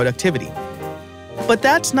increase your productivity. But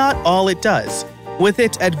that's not all it does. With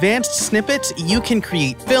its advanced snippets, you can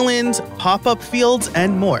create fill-ins, pop-up fields,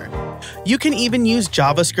 and more. You can even use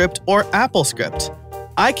JavaScript or AppleScript.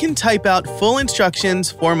 I can type out full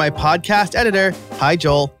instructions for my podcast editor, hi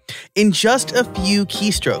Joel, in just a few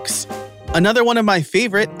keystrokes. Another one of my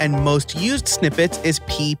favorite and most used snippets is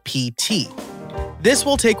PPT. This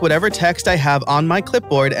will take whatever text I have on my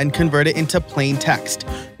clipboard and convert it into plain text.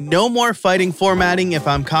 No more fighting formatting if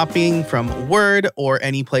I'm copying from Word or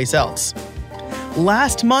anyplace else.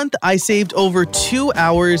 Last month, I saved over 2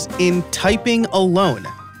 hours in typing alone.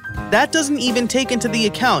 That doesn't even take into the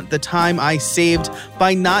account the time I saved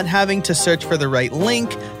by not having to search for the right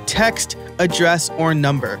link, text, address, or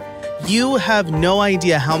number. You have no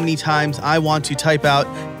idea how many times I want to type out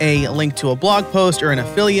a link to a blog post or an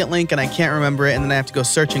affiliate link and I can't remember it and then I have to go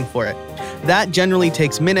searching for it. That generally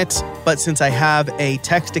takes minutes, but since I have a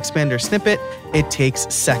TextExpander snippet, it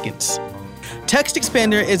takes seconds.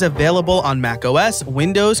 TextExpander is available on macOS,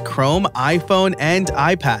 Windows, Chrome, iPhone, and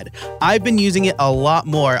iPad. I've been using it a lot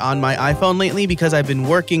more on my iPhone lately because I've been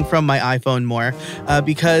working from my iPhone more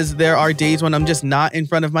because there are days when I'm just not in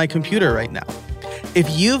front of my computer right now. If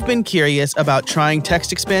you've been curious about trying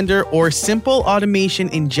TextExpander or simple automation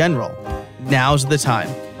in general, now's the time.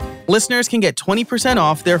 Listeners can get 20%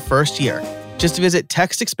 off their first year. Just visit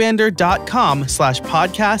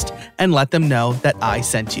textexpander.com/podcast and let them know that I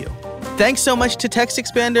sent you. Thanks so much to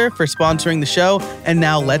TextExpander for sponsoring the show, and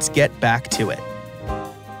now let's get back to it.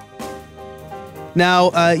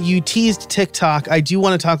 Now, you teased TikTok. I do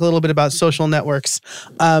want to talk a little bit about social networks.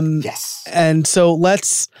 Yes. And so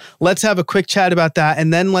let's have a quick chat about that,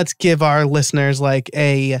 and then let's give our listeners like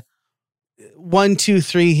a 1, 2,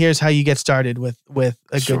 3. Here's how you get started with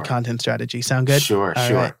a good content strategy. Sound good? Sure.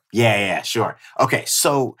 Right. Yeah, sure. Okay,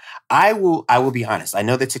 so I will be honest. I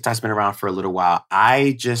know that TikTok's been around for a little while.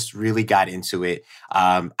 I just really got into it,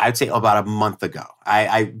 I'd say about a month ago.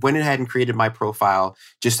 I went ahead and created my profile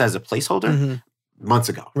just as a placeholder months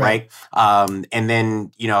ago, right? And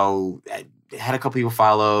then, I had a couple people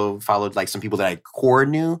followed like some people that I core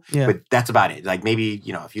knew, but that's about it. Like maybe,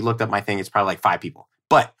 if you looked up my thing, it's probably like 5 people.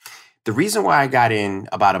 But the reason why I got in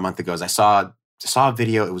about a month ago is I saw a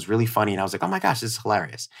video. It was really funny. And I was like, oh my gosh, this is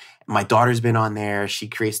hilarious. My daughter's been on there. She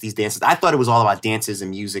creates these dances. I thought it was all about dances and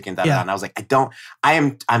music and da-da-da. And I was like,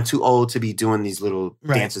 I'm too old to be doing these little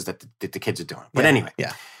dances that the kids are doing. But anyway.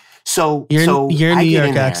 Yeah. So your New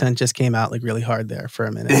York accent just came out like really hard there for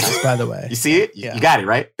a minute, just by the way. You see it? You got it,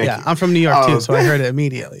 right? Thank you. I'm from New York too, so I heard it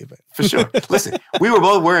immediately. But for sure. Listen, we were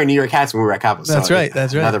both wearing New York hats when we were at Cabo. That's right.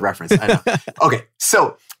 Another reference. I know. Okay.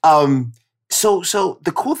 So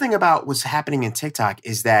the cool thing about what's happening in TikTok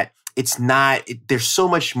is that there's so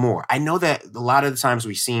much more. I know that a lot of the times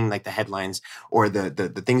we've seen like the headlines or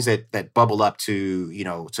the things that bubble up to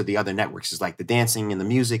the other networks is like the dancing and the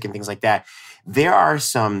music and things like that. There are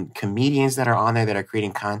some comedians that are on there that are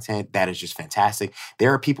creating content that is just fantastic.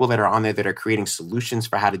 There are people that are on there that are creating solutions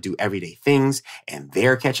for how to do everyday things, and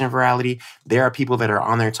they're catching virality. There are people that are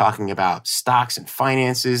on there talking about stocks and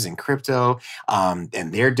finances and crypto,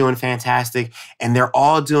 and they're doing fantastic. And they're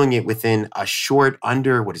all doing it within a short,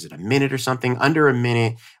 under a minute or something, under a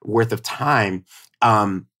minute worth of time.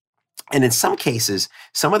 And in some cases,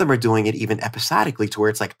 some of them are doing it even episodically to where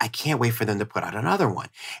it's like, I can't wait for them to put out another one.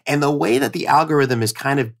 And the way that the algorithm is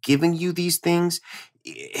kind of giving you these things,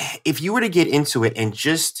 if you were to get into it and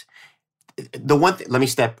just the one thing, let me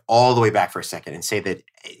step all the way back for a second and say that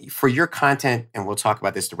for your content, and we'll talk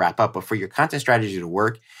about this to wrap up, but for your content strategy to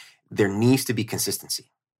work, there needs to be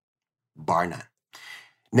consistency, bar none.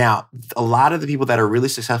 Now, a lot of the people that are really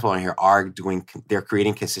successful on here they're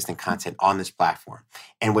creating consistent content on this platform.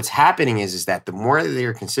 And what's happening is that the more that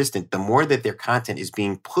they're consistent, the more that their content is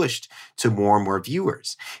being pushed to more and more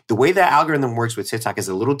viewers. The way that algorithm works with TikTok is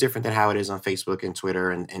a little different than how it is on Facebook and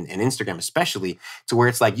Twitter and Instagram, especially, to where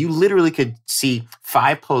it's like you literally could see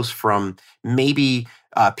 5 posts from maybe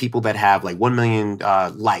people that have like 1 million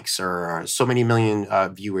likes or so many million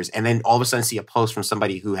viewers, and then all of a sudden see a post from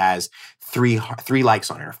somebody who has 3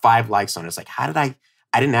 likes on it or 5 likes on it. It's like, I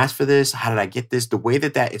didn't ask for this. How did I get this? The way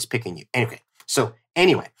that it's picking you.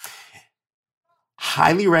 Anyway,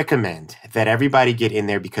 highly recommend that everybody get in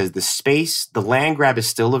there, because the land grab is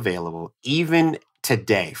still available, even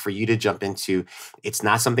today, for you to jump into. It's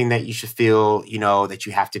not something that you should feel, that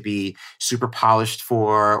you have to be super polished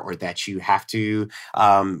for, or that you have to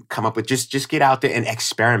come up with. Just get out there and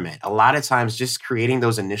experiment. A lot of times, just creating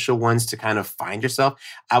those initial ones to kind of find yourself,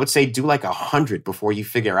 I would say do like 100 before you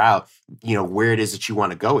figure out, where it is that you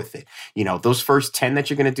want to go with it. Those first 10 that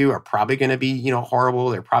you're going to do are probably going to be, horrible.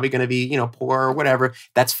 They're probably going to be, poor or whatever.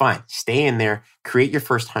 That's fine. Stay in there. Create your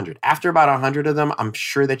first 100. After about 100 of them, I'm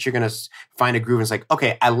sure that you're going to find a groove. And it's like,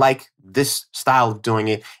 okay, I like this style of doing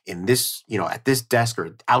it in this, at this desk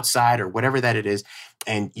or outside or whatever that it is.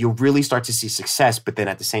 And you'll really start to see success. But then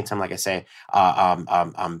at the same time, like I say,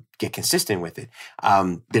 get consistent with it.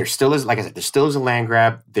 There still is, like I said, there still is a land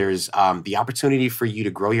grab. There's the opportunity for you to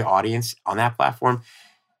grow your audience on that platform.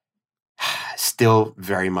 Still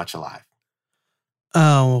very much alive.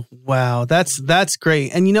 Oh, wow. That's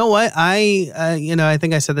great. And you know what? I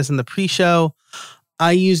think I said this in the pre-show.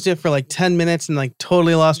 I used it for like 10 minutes and like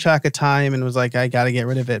totally lost track of time and was like, I got to get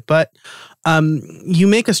rid of it. But you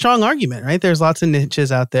make a strong argument, right? There's lots of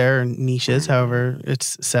niches out there, niches, however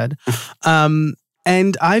it's said.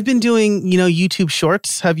 And I've been doing, YouTube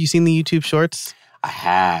Shorts. Have you seen the YouTube Shorts? I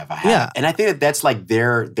have. Yeah. And I think that's like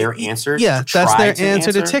their answer. Yeah, that's their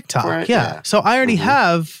answer to TikTok. Yeah. So I already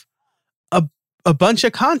have a bunch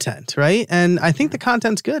of content, right? And I think the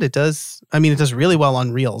content's good. It does really well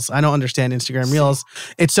on Reels. I don't understand Instagram Reels.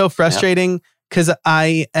 It's so frustrating because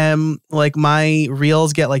I am like, my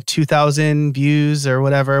Reels get like 2,000 views or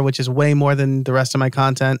whatever, which is way more than the rest of my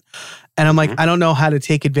content. And I'm like, I don't know how to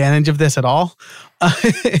take advantage of this at all.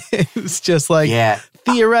 It's just like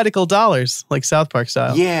theoretical dollars, like South Park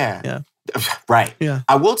style. Yeah. Right. Yeah.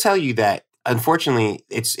 I will tell you that, unfortunately,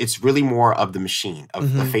 it's really more of the machine,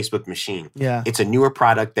 of the Facebook machine. Yeah. It's a newer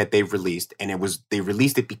product that they've released, and they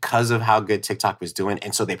released it because of how good TikTok was doing,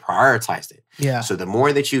 and so they prioritized it. Yeah. So the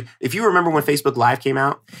more that if you remember when Facebook Live came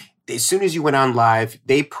out, as soon as you went on live,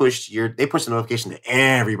 they pushed a notification to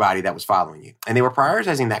everybody that was following you. And they were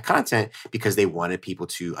prioritizing that content because they wanted people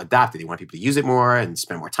to adopt it. They wanted people to use it more and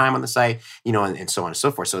spend more time on the site, and so on and so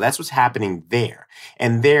forth. So that's what's happening there.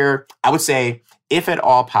 And there, I would say, if at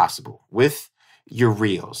all possible, with your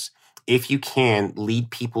Reels, if you can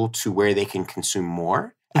lead people to where they can consume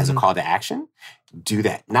more as a call to action, do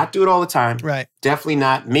that. Not do it all the time. Right. Definitely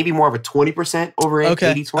not. Maybe more of a 20% over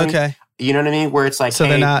 80-20. Okay. You know what I mean? Where it's like, so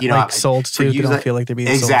they're not sold to. They don't feel like they're being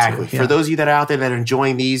sold to. Exactly. For those of you that are out there that are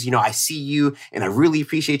enjoying these, I see you and I really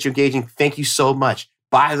appreciate you engaging. Thank you so much.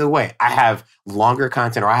 By the way, I have longer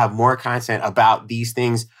content, or I have more content about these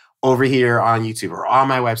things over here on YouTube or on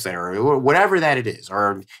my website or whatever that it is,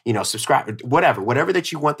 or, subscribe, whatever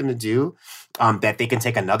that you want them to do, that they can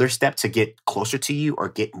take another step to get closer to you or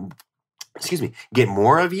get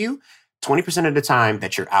more of you. 20% of the time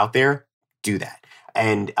that you're out there, do that.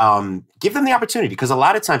 And give them the opportunity, because a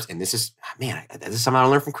lot of times, and this is something I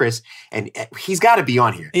learned from Chris, and he's got to be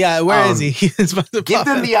on here. Yeah, where is he? Give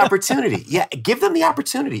them the opportunity. Yeah, give them the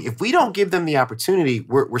opportunity. If we don't give them the opportunity,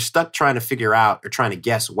 we're stuck trying to figure out or trying to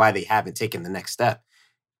guess why they haven't taken the next step.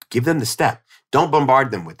 Give them the step. Don't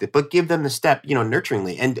bombard them with it, but give them the step,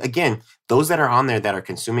 nurturingly. And again, those that are on there that are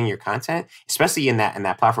consuming your content, especially in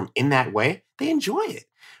that platform, in that way, they enjoy it,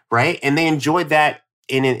 right? And they enjoy that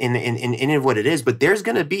in what it is. But there's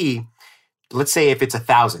going to be, let's say if it's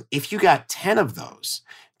 1,000, if you got 10 of those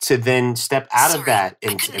to then step out of that,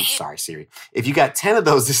 sorry, Siri, if you got 10 of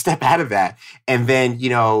those to step out of that and then,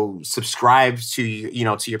 subscribe to,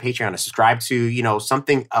 to your Patreon, or subscribe to,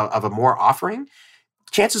 something of a more offering,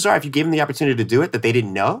 chances are if you gave them the opportunity to do it that they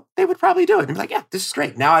didn't know, they would probably do it. And be like, yeah, this is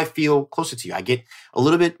great. Now I feel closer to you. I get a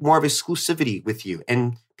little bit more of exclusivity with you.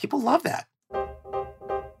 And people love that.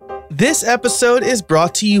 This episode is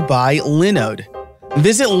brought to you by Linode.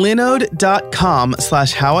 Visit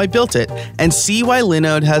linode.com/howibuiltit and see why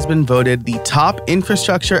Linode has been voted the top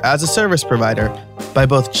infrastructure as a service provider by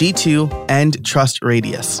both G2 and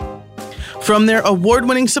TrustRadius. From their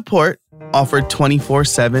award-winning support, offered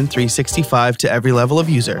 24/7, 365 to every level of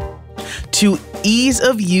user, to ease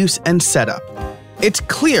of use and setup. It's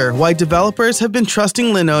clear why developers have been trusting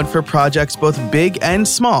Linode for projects both big and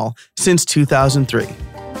small since 2003.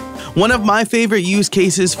 One of my favorite use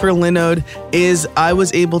cases for Linode is I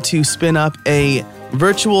was able to spin up a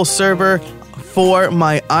virtual server for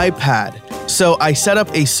my iPad. So I set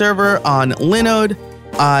up a server on Linode,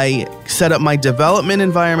 I set up my development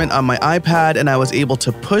environment on my iPad, and I was able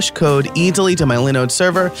to push code easily to my Linode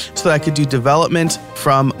server so that I could do development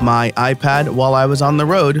from my iPad while I was on the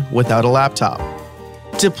road without a laptop.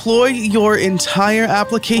 Deploy your entire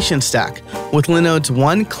application stack with Linode's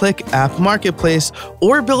one-click app marketplace,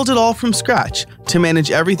 or build it all from scratch to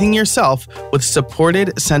manage everything yourself with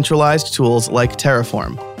supported centralized tools like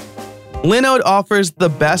Terraform. Linode offers the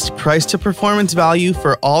best price-to-performance value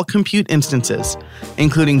for all compute instances,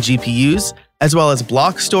 including GPUs, as well as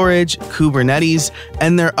block storage, Kubernetes,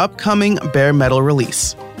 and their upcoming bare metal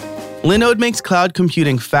release. Linode makes cloud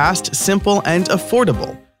computing fast, simple, and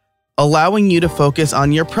affordable, allowing you to focus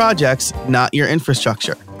on your projects, not your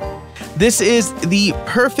infrastructure. This is the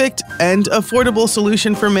perfect and affordable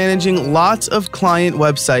solution for managing lots of client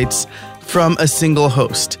websites from a single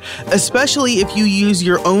host, especially if you use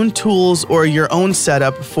your own tools or your own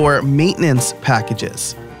setup for maintenance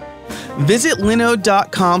packages. Visit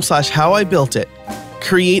linode.com/howibuiltit,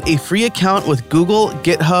 create a free account with Google,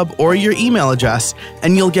 GitHub, or your email address,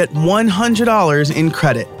 and you'll get $100 in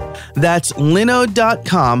credit. That's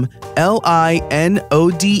linode.com,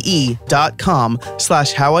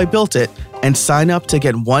 linode.com/howibuiltit, and sign up to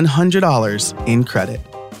get $100 in credit.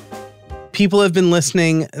 People have been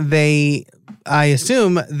listening. I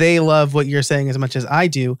assume they love what you're saying as much as I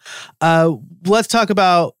do. Let's talk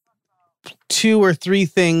about 2 or 3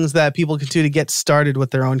 things that people can do to get started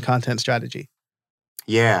with their own content strategy.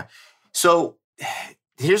 Yeah. So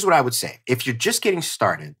here's what I would say. If you're just getting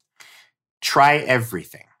started, try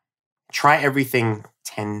everything. Try everything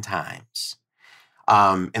 10 times.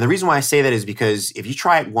 And the reason why I say that is because if you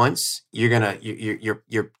try it once, your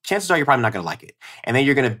chances are you're probably not going to like it. And then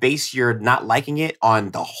you're going to base your not liking it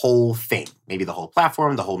on the whole thing, maybe the whole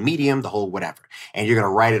platform, the whole medium, the whole whatever. And you're going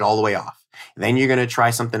to write it all the way off. And then you're going to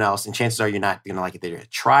try something else, and chances are you're not going to like it there.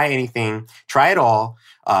 Try anything, try it all.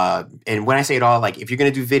 And when I say it all, like if you're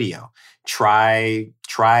going to do video, try a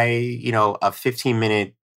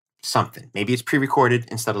 15-minute something. Maybe it's pre-recorded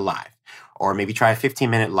instead of live. Or maybe try a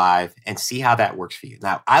 15-minute live and see how that works for you.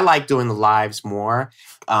 Now, I like doing the lives more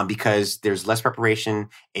because there's less preparation.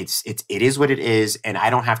 It is what it is, and I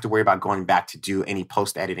don't have to worry about going back to do any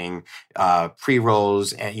post-editing,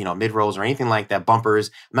 pre-rolls, mid-rolls, or anything like that, bumpers.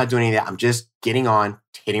 I'm not doing any of that. I'm just getting on,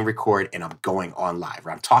 hitting record, and I'm going on live.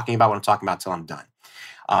 Or I'm talking about what I'm talking about till I'm done.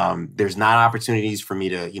 There's not opportunities for me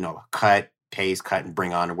to, cut, paste, cut, and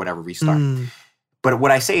bring on or whatever, restart. But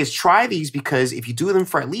what I say is try these because if you do them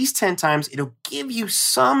for at least 10 times, it'll give you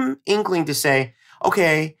some inkling to say,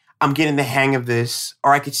 okay, I'm getting the hang of this,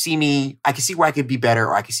 or I can see where I could be better,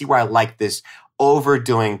 or I can see where I like this over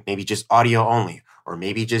doing maybe just audio only, or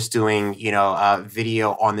maybe just doing,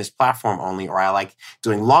 video on this platform only, or I like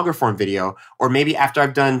doing longer form video, or maybe after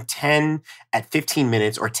I've done 10 at 15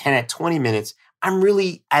 minutes or 10 at 20 minutes, I'm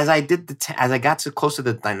really, as I got to close to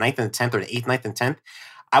the 9th and the 10th, or the 8th, 9th, and 10th,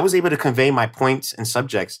 I was able to convey my points and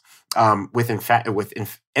subjects with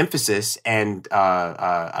emphasis and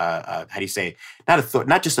how do you say,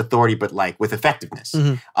 not just authority, but like with effectiveness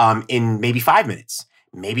in maybe 5 minutes.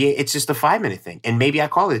 Maybe it's just a 5-minute thing, and maybe I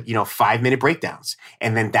call it 5-minute breakdowns,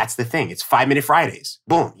 and then that's the thing. It's 5-minute Fridays.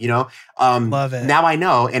 Boom. Love it. Now I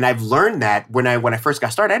know, and I've learned that when I first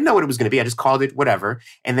got started, I didn't know what it was going to be. I just called it whatever,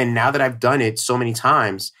 and then now that I've done it so many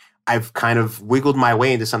times, I've kind of wiggled my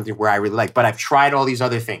way into something where I really like, but I've tried all these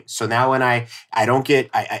other things. So now when I don't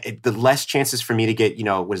get, the less chances for me to get,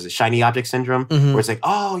 what is it, shiny object syndrome, where it's like,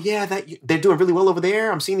 oh yeah, they're doing really well over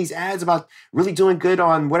there. I'm seeing these ads about really doing good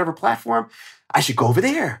on whatever platform. I should go over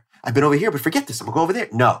there. I've been over here, but forget this. I'm gonna go over there.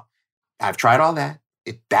 No, I've tried all that.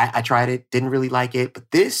 I tried it, didn't really like it,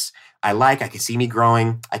 but this I like. I can see me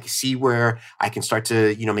growing. I can see where I can start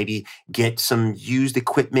to, maybe get some used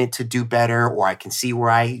equipment to do better, or I can see where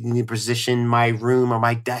I need to position my room or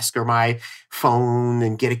my desk or my phone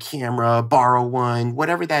and get a camera, borrow one,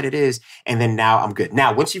 whatever that it is. And then now I'm good.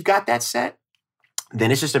 Now, once you've got that set, then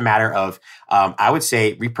it's just a matter of, I would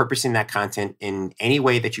say, repurposing that content in any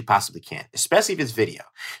way that you possibly can, especially if it's video.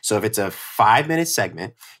 So if it's a 5-minute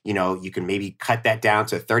segment, you can maybe cut that down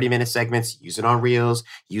to 30-minute segments, use it on Reels,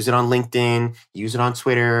 use it on LinkedIn, use it on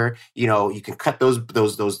Twitter. You can cut those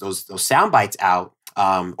sound bites out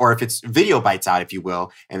or if it's video bites out, if you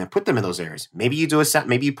will, and then put them in those areas. Maybe you do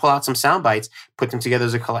maybe you pull out some sound bites, put them together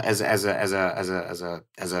as a how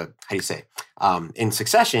do you say, in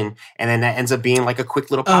succession, and then that ends up being like a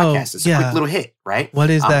quick little podcast. It's a quick little hit, right? What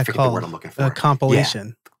is that forget called? The word I'm looking for. A compilation.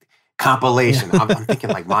 Yeah. Compilation. I'm thinking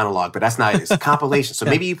like monologue, but that's not it. It's a compilation. So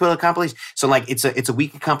maybe you put a compilation. So like it's a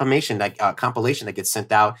weekly compilation, like compilation that gets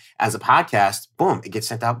sent out as a podcast. Boom, it gets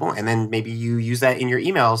sent out. Boom, and then maybe you use that in your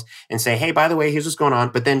emails and say, hey, by the way, here's what's going on.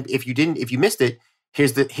 But then if you missed it,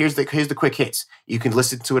 here's the quick hits. You can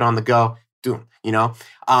listen to it on the go. Do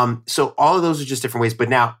them. So all of those are just different ways. But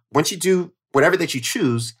now once you do whatever that you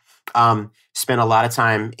choose, spend a lot of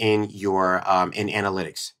time in your in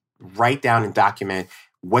analytics. Write down and document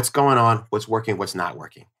what's going on, what's working, what's not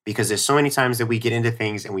working. Because there's so many times that we get into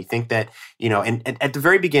things and we think that, and at the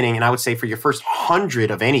very beginning, and I would say for your first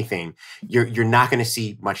 100 of anything, you're not going to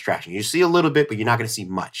see much traction. You see a little bit, but you're not going to see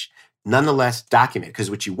much. Nonetheless, document,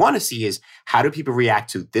 because what you want to see is how do people react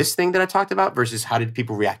to this thing that I talked about versus how did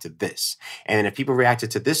people react to this? And then if people reacted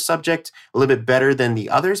to this subject a little bit better than the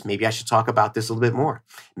others, maybe I should talk about this a little bit more.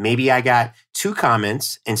 Maybe I got 2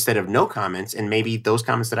 comments instead of no comments, and maybe those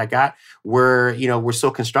comments that I got were so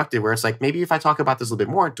constructive where it's like, maybe if I talk about this a little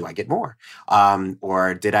bit more, do I get more?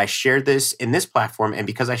 Or did I share this in this platform? And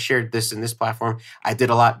because I shared this in this platform, I did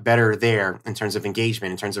a lot better there in terms of engagement,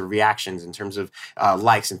 in terms of reactions, in terms of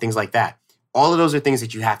likes and things like that. All of those are things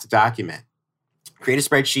that you have to document. Create a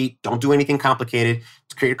spreadsheet. Don't do anything complicated.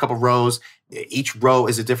 Create a couple rows. Each row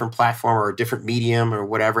is a different platform or a different medium or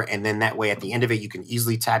whatever. And then that way, at the end of it, you can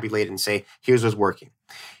easily tabulate and say, here's what's working.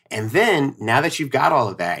 And then now that you've got all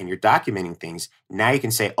of that and you're documenting things, now you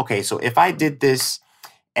can say, okay, so if I did this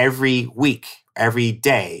every week, every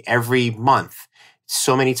day, every month,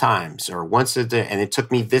 so many times or once a day, and it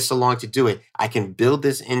took me this long to do it, I can build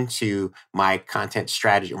this into my content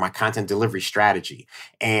strategy or my content delivery strategy.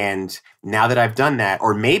 And now that I've done that,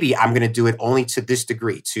 or maybe I'm going to do it only to this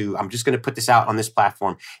degree, I'm just going to put this out on this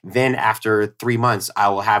platform. Then after 3 months, I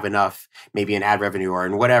will have enough, maybe in ad revenue or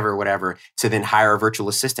in whatever, to then hire a virtual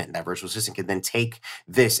assistant. That virtual assistant can then take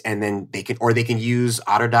this and then they can use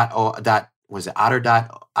Otter.io,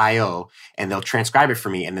 and they'll transcribe it for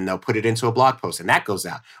me, and then they'll put it into a blog post, and that goes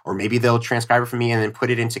out. Or maybe they'll transcribe it for me and then put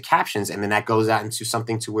it into captions, and then that goes out into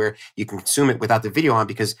something to where you can consume it without the video on,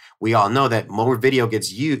 because we all know that more video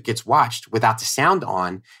gets watched without the sound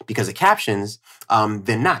on because of captions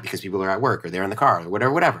than not, because people are at work or they're in the car or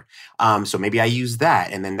whatever. So maybe I use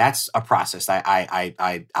that, and then that's a process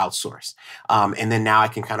I outsource. And then now I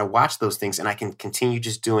can kind of watch those things, and I can continue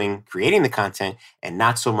just creating the content and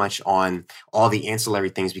not so much on all the ancillary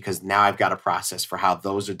things, because now I've got a process for how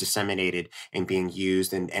those are disseminated and being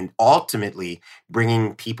used, and ultimately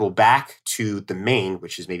bringing people back to the main,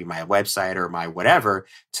 which is maybe my website or my whatever,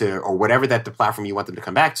 or whatever that the platform you want them to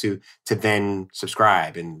come back to then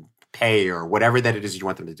subscribe and pay or whatever that it is you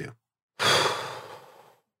want them to do.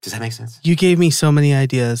 Does that make sense? You gave me so many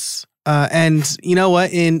ideas. And you know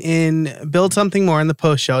what? In build something more in the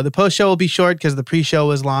post show. The post show will be short because the pre-show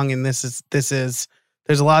was long, and this is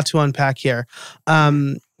there's a lot to unpack here.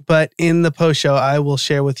 But in the post show, I will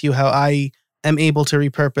share with you how I am able to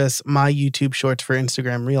repurpose my YouTube shorts for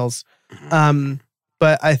Instagram Reels.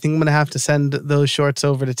 But I think I'm going to have to send those shorts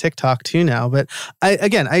over to TikTok too now. But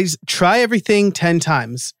I try everything 10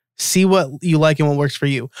 times. See what you like and what works for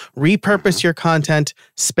you. Repurpose your content.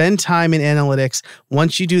 Spend time in analytics.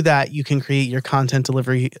 Once you do that, you can create your content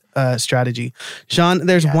delivery strategy. Jean,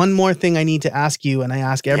 there's one more thing I need to ask you, and I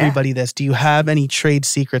ask everybody this. Do you have any trade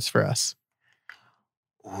secrets for us?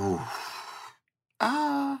 Ooh.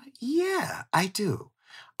 Yeah, I do.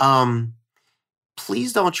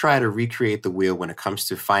 Please don't try to recreate the wheel when it comes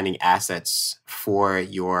to finding assets for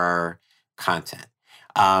your content.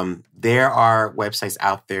 There are websites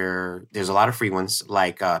out there. There's a lot of free ones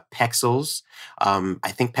like Pexels.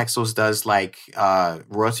 I think Pexels does like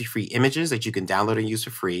royalty-free images that you can download and use for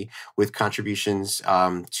free with contributions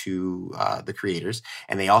to the creators.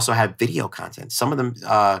 And they also have video content. Some of them,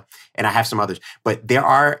 and I have some others, but there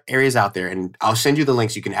are areas out there, and I'll send you the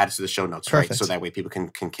links. You can add it to the show notes, right? So that way people can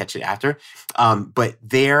catch it after. But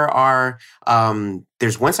there are,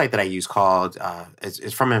 there's one site that I use called,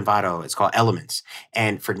 it's from Envato. It's called Elements.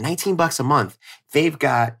 And for $19 a month, they've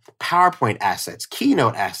got PowerPoint assets,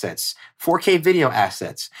 Keynote assets, 4K video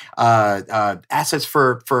assets, assets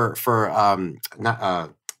for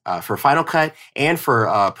Final Cut and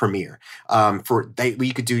for Premiere.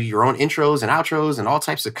 You could do your own intros and outros and all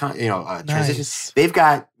types of transitions. Nice. They've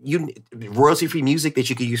got royalty-free music that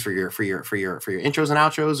you could use for your intros and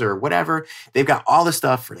outros or whatever. They've got all the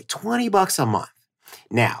stuff for like $20 a month.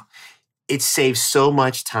 Now, it saves so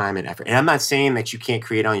much time and effort. And I'm not saying that you can't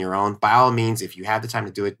create on your own. By all means, if you have the time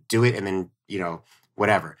to do it, and then,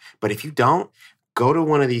 whatever. But if you don't, go to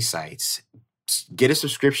one of these sites, get a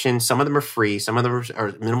subscription. Some of them are free. Some of them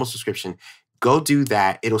are minimal subscription. Go do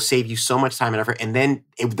that. It'll save you so much time and effort. And then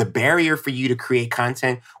the barrier for you to create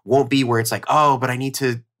content won't be where it's like, oh, but I need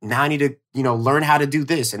to learn how to do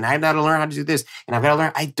this. And I've got to learn how to do this. And I've got to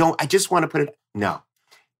learn. I just want to put it. No.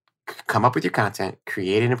 Come up with your content,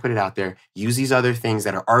 create it and put it out there. Use these other things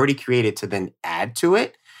that are already created to then add to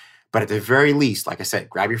it. But at the very least, like I said,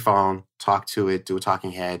 grab your phone, talk to it, do a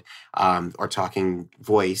talking head or talking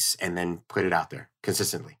voice, and then put it out there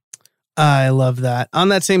consistently. I love that. On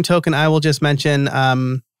that same token, I will just mention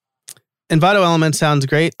Envato Elements sounds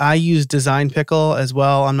great. I use Design Pickle as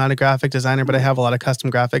well. I'm not a graphic designer, but I have a lot of custom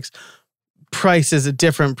graphics. Price is a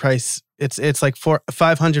different price. It's like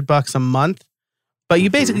 $500 a month. But you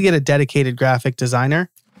basically get a dedicated graphic designer.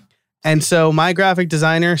 And so my graphic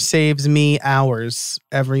designer saves me hours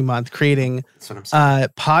every month creating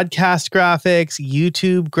podcast graphics,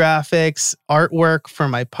 YouTube graphics, artwork for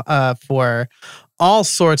my for all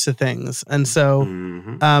sorts of things. And so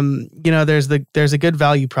there's a good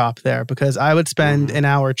value prop there, because I would spend an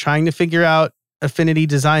hour trying to figure out Affinity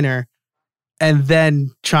Designer and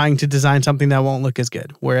then trying to design something that won't look as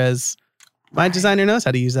good. Whereas my designer knows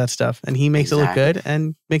how to use that stuff, and he makes it look good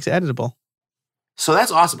and makes it editable. So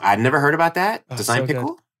that's awesome. I'd never heard about that. Design Pickle?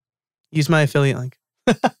 Good. Use my affiliate link.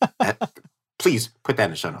 Please put that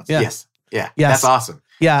in the show notes. Yeah. Yes. Yeah. Yes. That's awesome.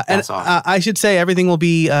 Yeah. That's awesome. I should say everything will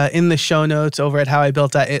be in the show notes over at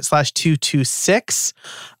howibuilt.it/226.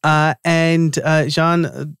 And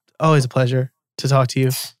Jean, always a pleasure to talk to you.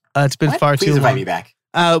 It's been far too long. Please invite me back.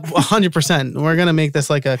 100%. We're going to make this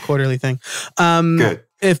like a quarterly thing. Good.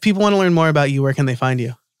 If people want to learn more about you, where can they find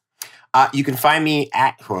you? You can find me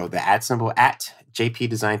at JP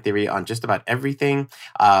Design Theory on just about everything.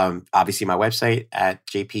 Obviously, my website at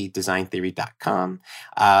jpdesigntheory.com.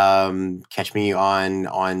 Catch me on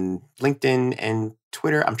LinkedIn and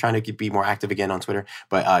Twitter. I'm trying to be more active again on Twitter,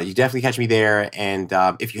 but you definitely catch me there. And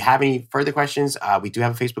if you have any further questions, we do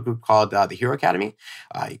have a Facebook group called the Hero Academy.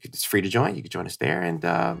 It's free to join. You can join us there, and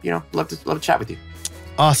love to chat with you.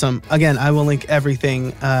 Awesome. Again, I will link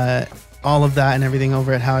everything, all of that and everything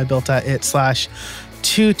over at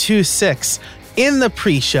howibuilt.it/226. In the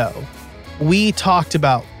pre-show, we talked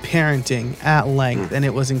about parenting at length, and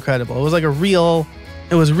it was incredible. It was like real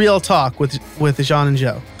talk with Jean and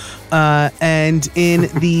Joe. And in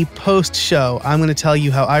the post-show, I'm going to tell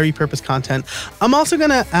you how I repurpose content. I'm also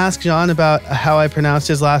going to ask Jean about how I pronounced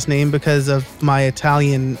his last name because of my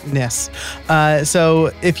Italian-ness.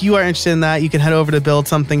 So if you are interested in that, you can head over to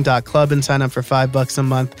buildsomething.club and sign up for $5 a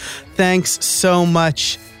month. Thanks so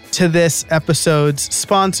much to this episode's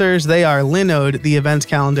sponsors. They are Linode, the events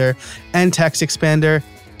calendar, and Text Expander.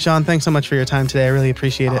 Jean, thanks so much for your time today. I really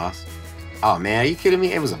appreciate it. Oh, man, are you kidding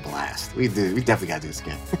me? It was a blast. We definitely got to do this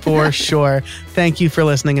again. For sure. Thank you for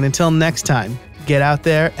listening. And until next time, get out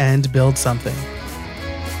there and build something.